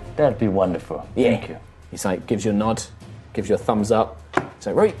 That'd be wonderful. Yeah. Thank you. He's like, gives you a nod, gives you a thumbs up. He's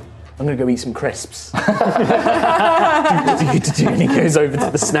like, right, I'm going to go eat some crisps. And he goes over to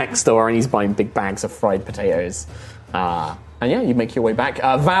the snack store and he's buying big bags of fried potatoes. And yeah, you make your way back.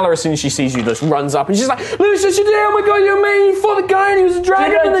 Valor, as soon as she sees you, just runs up and she's like, Lucius, you did, oh my god, you're amazing. You fought the guy and he was a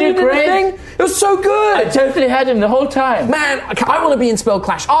dragon and then you did the thing. It was so good. I totally had him the whole time. Man, I want to be in Spell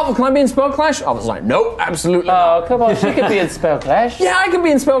Clash. Arvel, can I be in Spell Clash? Arvel's like, nope, absolutely not. Oh, come on, she could be in Spell Clash. Yeah, I can be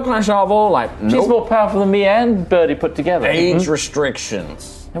in Spell Clash, Arvel. Like, She's nope. more powerful than me and Birdie put together. Age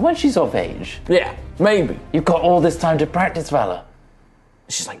restrictions. And when she's of age, Yeah, maybe. you've got all this time to practice valor.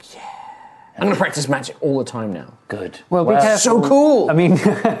 She's like, yeah. I'm going to practice magic all the time now. Good. Well, be careful. So cool. I mean,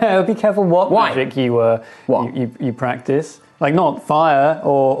 be careful what Why? magic What? you practice. Like not fire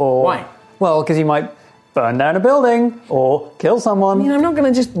or Why? Well, because you might burn down a building or kill someone. I mean, I'm not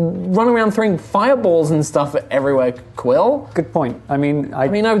going to just run around throwing fireballs and stuff everywhere, Quill. Good point. I mean, I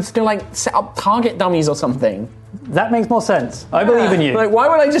would still like set up target dummies or something. that makes more sense. I believe in you. Like, why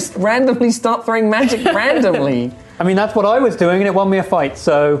would I just randomly start throwing magic randomly? I mean, that's what I was doing, and it won me a fight.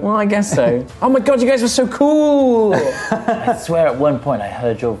 So Well, I guess so. Oh my god, you guys were so cool! I swear at one point I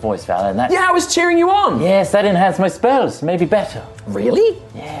heard your voice, Valor, and that... Yeah, I was cheering you on. Yes, that enhanced my spells. Maybe better. Really?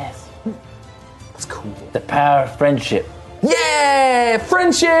 Yes. That's cool. The power of friendship. Yeah,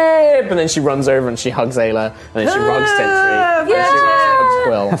 friendship! And then she runs over and she hugs Ayla, and then she rugs Sentry. And she hugs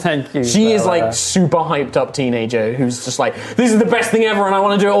Quill. thank you. She is Bella. like super hyped up teenager who's just like, this is the best thing ever and I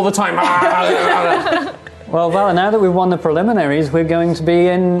want to do it all the time. Well, Vala, now that we've won the preliminaries, we're going to be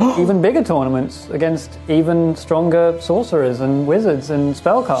in even bigger tournaments against even stronger sorcerers and wizards and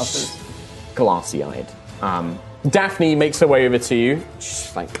spellcasters. Glassy-eyed. Daphne makes her way over to you.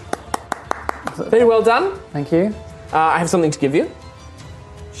 She's like, very well done. Thank you. I have something to give you.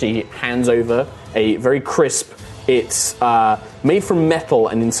 She hands over a very crisp, it's made from metal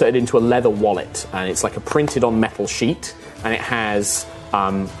and inserted into a leather wallet. And it's like a printed on metal sheet. And it has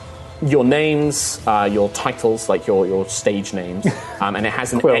your names, your titles, like your stage names. And it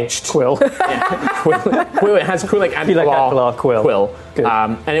has an etched... Quill. Quill. It has Quill, like Aquilar, Quill. Good.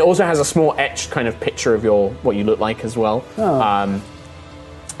 And it also has a small etched kind of picture of what you look like as well. Oh.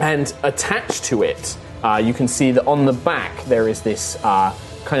 And attached to it, you can see that on the back there is this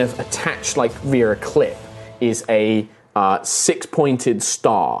kind of attached, like via a clip, is a six-pointed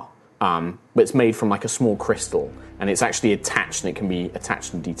star. But it's made from like a small crystal, and it's actually attached, and it can be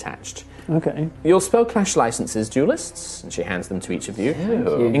attached and detached. Okay. Your spell clash licenses, duelists, and she hands them to each of you,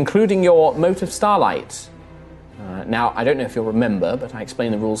 including your Mote of Starlight. Now, I don't know if you'll remember, but I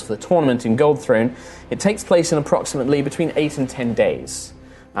explained the rules for the tournament in Gold Throne. It takes place in approximately between 8 and 10 days.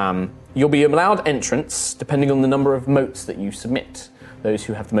 You'll be allowed entrance depending on the number of motes that you submit. Those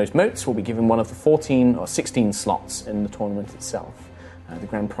who have the most motes will be given one of the 14 or 16 slots in the tournament itself. The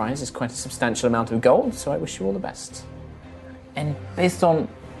grand prize is quite a substantial amount of gold, so I wish you all the best. And based on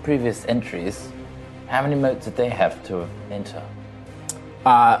previous entries, how many motes did they have to enter?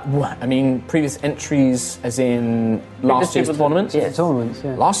 I mean, previous entries, as in last year's tournament? Yes. Tournaments,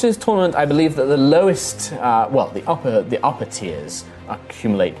 yeah. Last year's tournament, I believe that the lowest, the upper tiers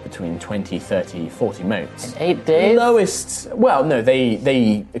accumulate between 20, 30, 40 motes. 8 days? Lowest, well, no,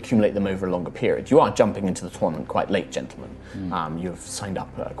 they accumulate them over a longer period. You are jumping into the tournament quite late, gentlemen. You've signed up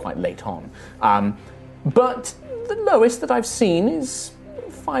quite late on. But the lowest that I've seen is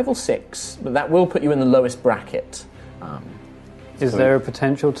 5 or 6, but that will put you in the lowest bracket. Is there a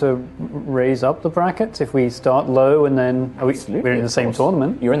potential to raise up the brackets if we start low and then we're in the same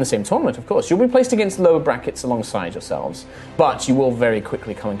tournament? You're in the same tournament, of course. You'll be placed against lower brackets alongside yourselves, but you will very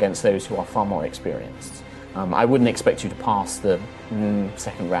quickly come against those who are far more experienced. I wouldn't expect you to pass the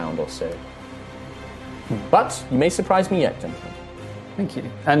second round or so. But you may surprise me yet, gentlemen. Thank you.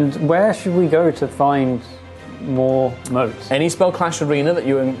 And where should we go to find more motes? Any Spell Clash arena that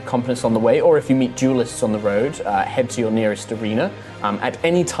you encompass on the way, or if you meet duelists on the road, head to your nearest arena. At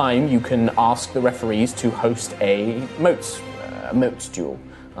any time, you can ask the referees to host a motes duel.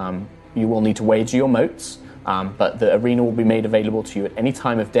 You will need to wager your motes, but the arena will be made available to you at any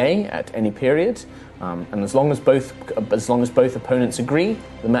time of day, at any period, and as long as both opponents agree,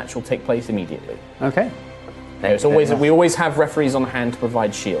 the match will take place immediately. Okay. We always have referees on hand to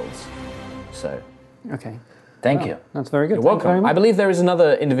provide shields. So. Okay. Thank you. That's very good. You're Thank you very welcome. much. I believe there is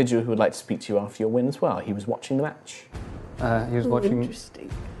another individual who would like to speak to you after your win as well. He was watching the match. He was watching.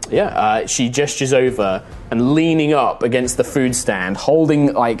 Yeah, she gestures over and leaning up against the food stand,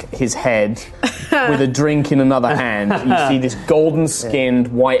 holding like his head with a drink in another hand. You see this golden-skinned,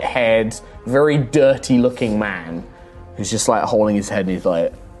 white-haired, very dirty-looking man who's just like holding his head and he's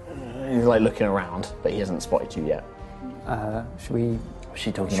like looking around, but he hasn't spotted you yet. Should we? Was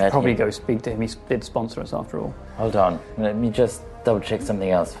she talking Should about probably him? go speak to him. He did sponsor us after all. Hold on. Let me just double check something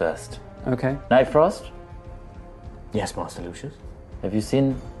else first. Okay. Night Frost, Yes, Master Lucius. have you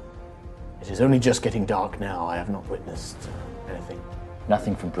seen It is only just getting dark now. I have not witnessed anything.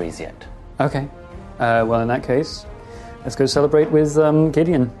 nothing from Breeze yet? Okay. Well, in that case, let's go celebrate with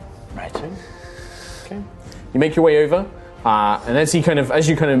Gideon. Right. Okay. You make your way over, and as you kind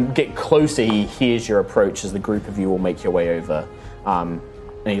of get closer, he hears your approach as the group of you will make your way over. And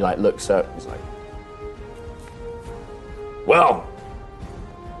he like looks up. He's like, "Well,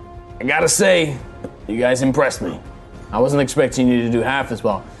 I gotta say, you guys impressed me. I wasn't expecting you to do half as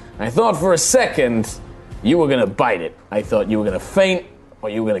well. I thought for a second you were gonna bite it. I thought you were gonna faint, or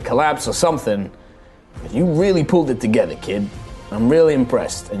you were gonna collapse or something. But you really pulled it together, kid. I'm really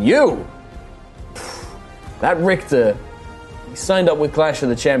impressed. And you! That Richter, he signed up with Clash of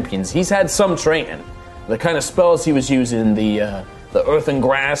the Champions. He's had some training. The kind of spells he was using, the Earthen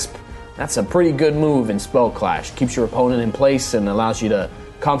Grasp, that's a pretty good move in Spell Clash. Keeps your opponent in place and allows you to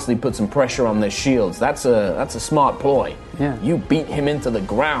constantly put some pressure on their shields. That's a smart ploy. Yeah. You beat him into the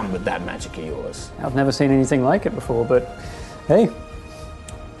ground with that magic of yours. I've never seen anything like it before, but hey.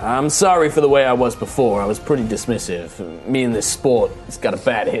 I'm sorry for the way I was before. I was pretty dismissive. Me and this sport, it's got a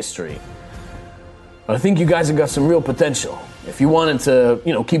bad history. But I think you guys have got some real potential. If you wanted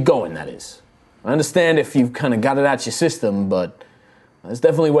to, keep going, that is. I understand if you've kind of got it out your system, but there's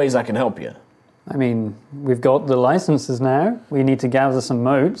definitely ways I can help you. I mean, we've got the licenses now. We need to gather some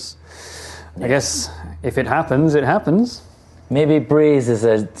motes. I guess if it happens, it happens. Maybe Breeze is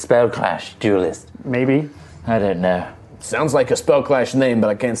a Spell Clash duelist. Maybe. I don't know. Sounds like a Spell Clash name,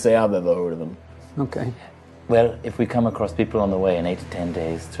 but I can't say I've ever heard of them. Okay. Well, if we come across people on the way in 8 to 10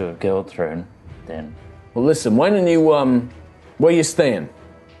 days to a Gold Throne, then... Well, listen, why don't you, where you staying?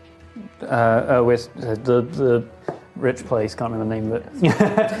 With the rich place, can't remember the name of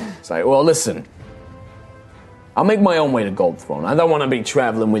it. It's like, well, listen, I'll make my own way to Gold Throne. I don't want to be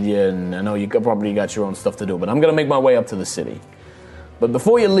traveling with you, and I know you probably got your own stuff to do, but I'm going to make my way up to the city. But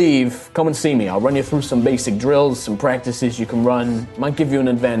before you leave, come and see me. I'll run you through some basic drills, some practices you can run. Might give you an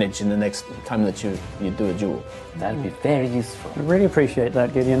advantage in the next time that you do a duel. That'd be very useful. I really appreciate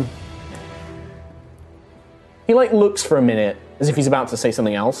that, Gideon. He, looks for a minute, as if he's about to say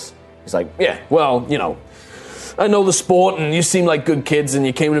something else. He's like, yeah, well, I know the sport, and you seem like good kids, and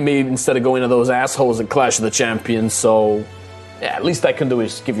you came to me instead of going to those assholes at Clash of the Champions, so, yeah, at least I can do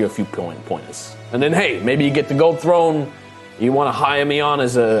is give you a few pointers. And then, hey, maybe you get the Gold Throne, you want to hire me on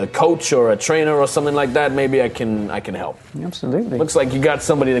as a coach or a trainer or something like that, maybe I can help. Absolutely. Looks like you got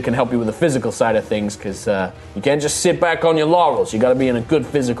somebody that can help you with the physical side of things, because you can't just sit back on your laurels. You got to be in a good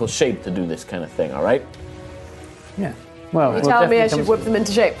physical shape to do this kind of thing, all right? Yeah. Well, we'll Tell me I definitely should come- whip them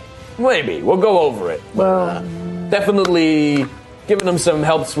into shape. Maybe. We'll go over it. But, definitely giving them some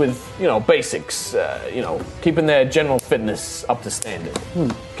helps with, basics. Keeping their general fitness up to standard.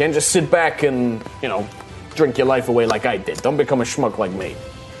 Can't just sit back and, drink your life away like I did. Don't become a schmuck like me.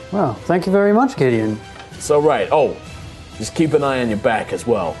 Well, thank you very much, Gideon. It's all right. Oh, just keep an eye on your back as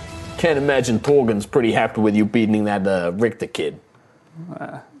well. Can't imagine Torgen's pretty happy with you beating that Richter kid.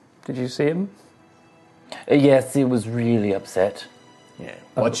 Did you see him? Yes, he was really upset. Yeah.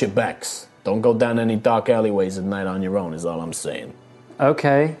 Watch your backs. Don't go down any dark alleyways at night on your own, is all I'm saying.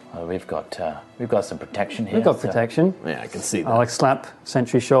 Okay. Well, we've got some protection here. We've got so- protection. Yeah, I can see that. I'll slap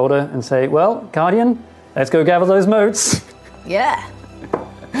Sentry's shoulder and say, well, Guardian, let's go gather those motes. Yeah.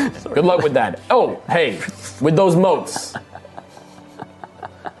 Good luck with that. Oh, hey, with those motes.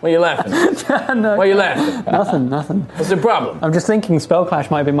 Why are you laughing? No, Why are you laughing? nothing. What's the problem? I'm just thinking Spell Clash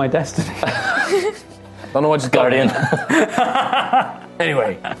might be my destiny. Don't know what you're Guardian.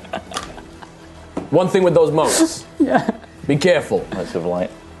 Anyway, one thing with those motes. Yeah. Be careful. Most of light.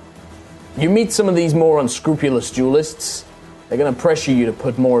 You meet some of these more unscrupulous duelists, they're going to pressure you to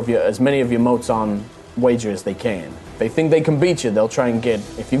put as many of your motes on wager as they can. If they think they can beat you, they'll try and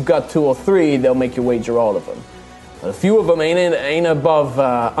if you've got 2 or 3, they'll make you wager all of them. But a few of them ain't above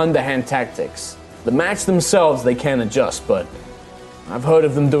underhand tactics. The match themselves, they can adjust, but I've heard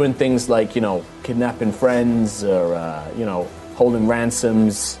of them doing things like, kidnapping friends or, holding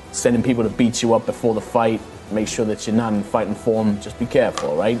ransoms, sending people to beat you up before the fight. Make sure that you're not in fighting form. Just be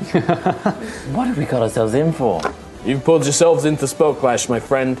careful, right? What have we got ourselves in for? You've pulled yourselves into Spell Clash, my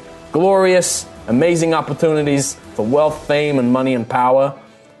friend. Glorious, amazing opportunities for wealth, fame, and money and power.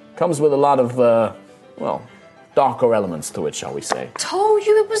 Comes with a lot of, darker elements to it, shall we say. Told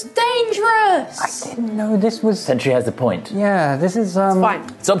you it was dangerous. No, this was... Sentry has a point. Yeah, this is... Fine.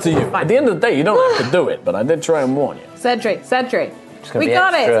 It's up to you. At the end of the day, you don't have to do it, but I did try and warn you. Sentry. gonna We be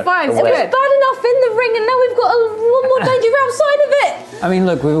got it. extra It's fine. It's away. good. Bad enough in the ring, and now we've got one more danger outside of it. I mean,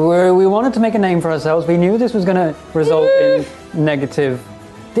 look, we wanted to make a name for ourselves. We knew this was going to result in negative.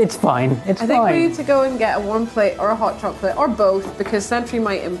 It's fine. It's I think we fine. need to go and get a warm plate or a hot chocolate or both because Sentry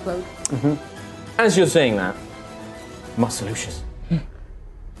might implode. As you're saying that, Master Lucius,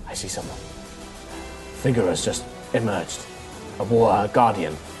 I see someone. Figure has just emerged. A war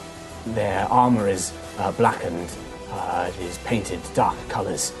guardian. Their armor is blackened. It is painted dark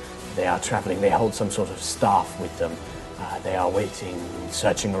colors. They are traveling. They hold some sort of staff with them. They are waiting,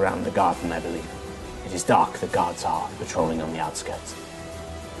 searching around the garden, I believe. It is dark. The guards are patrolling on the outskirts.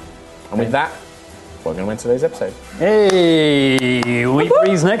 And with that, we're going to end today's episode. Hey, we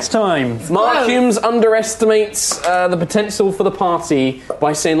freeze next time. Mark Humes underestimates the potential for the party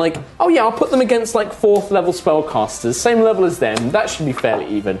by saying, like, oh yeah, I'll put them against, like, 4th level spellcasters, same level as them, that should be fairly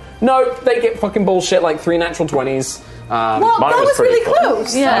even. No, they get fucking bullshit, like 3 natural 20s. Well, that was really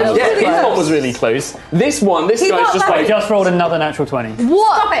close. Yeah, That was really His one close. was really close. This guy's not just that like, Just rolled another natural 20.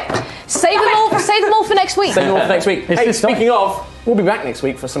 What? Stop it. Save them all for next week. same one for next week. Hey, this speaking of, we'll be back next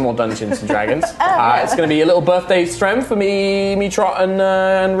week for some more Dungeons and Dragons. It's going to be a little birthday stream for me, Trot,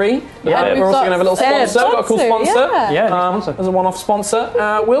 and Ree. Yeah, we're also going to have a little sponsor. Got a cool sponsor. Yeah, sponsor. As a one-off sponsor.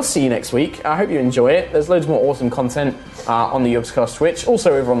 We'll see you next week. I hope you enjoy it. There's loads more awesome content on the Yogscast Twitch.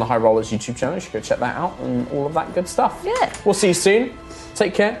 Also over on the High Rollers YouTube channel. You should go check that out and all of that good stuff. Yeah. We'll see you soon.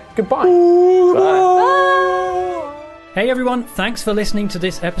 Take care. Goodbye. Hey everyone, thanks for listening to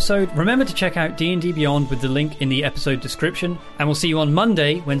this episode. Remember to check out D&D Beyond with the link in the episode description, and we'll see you on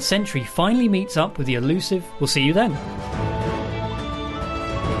Monday when Sentry finally meets up with the elusive. We'll see you then.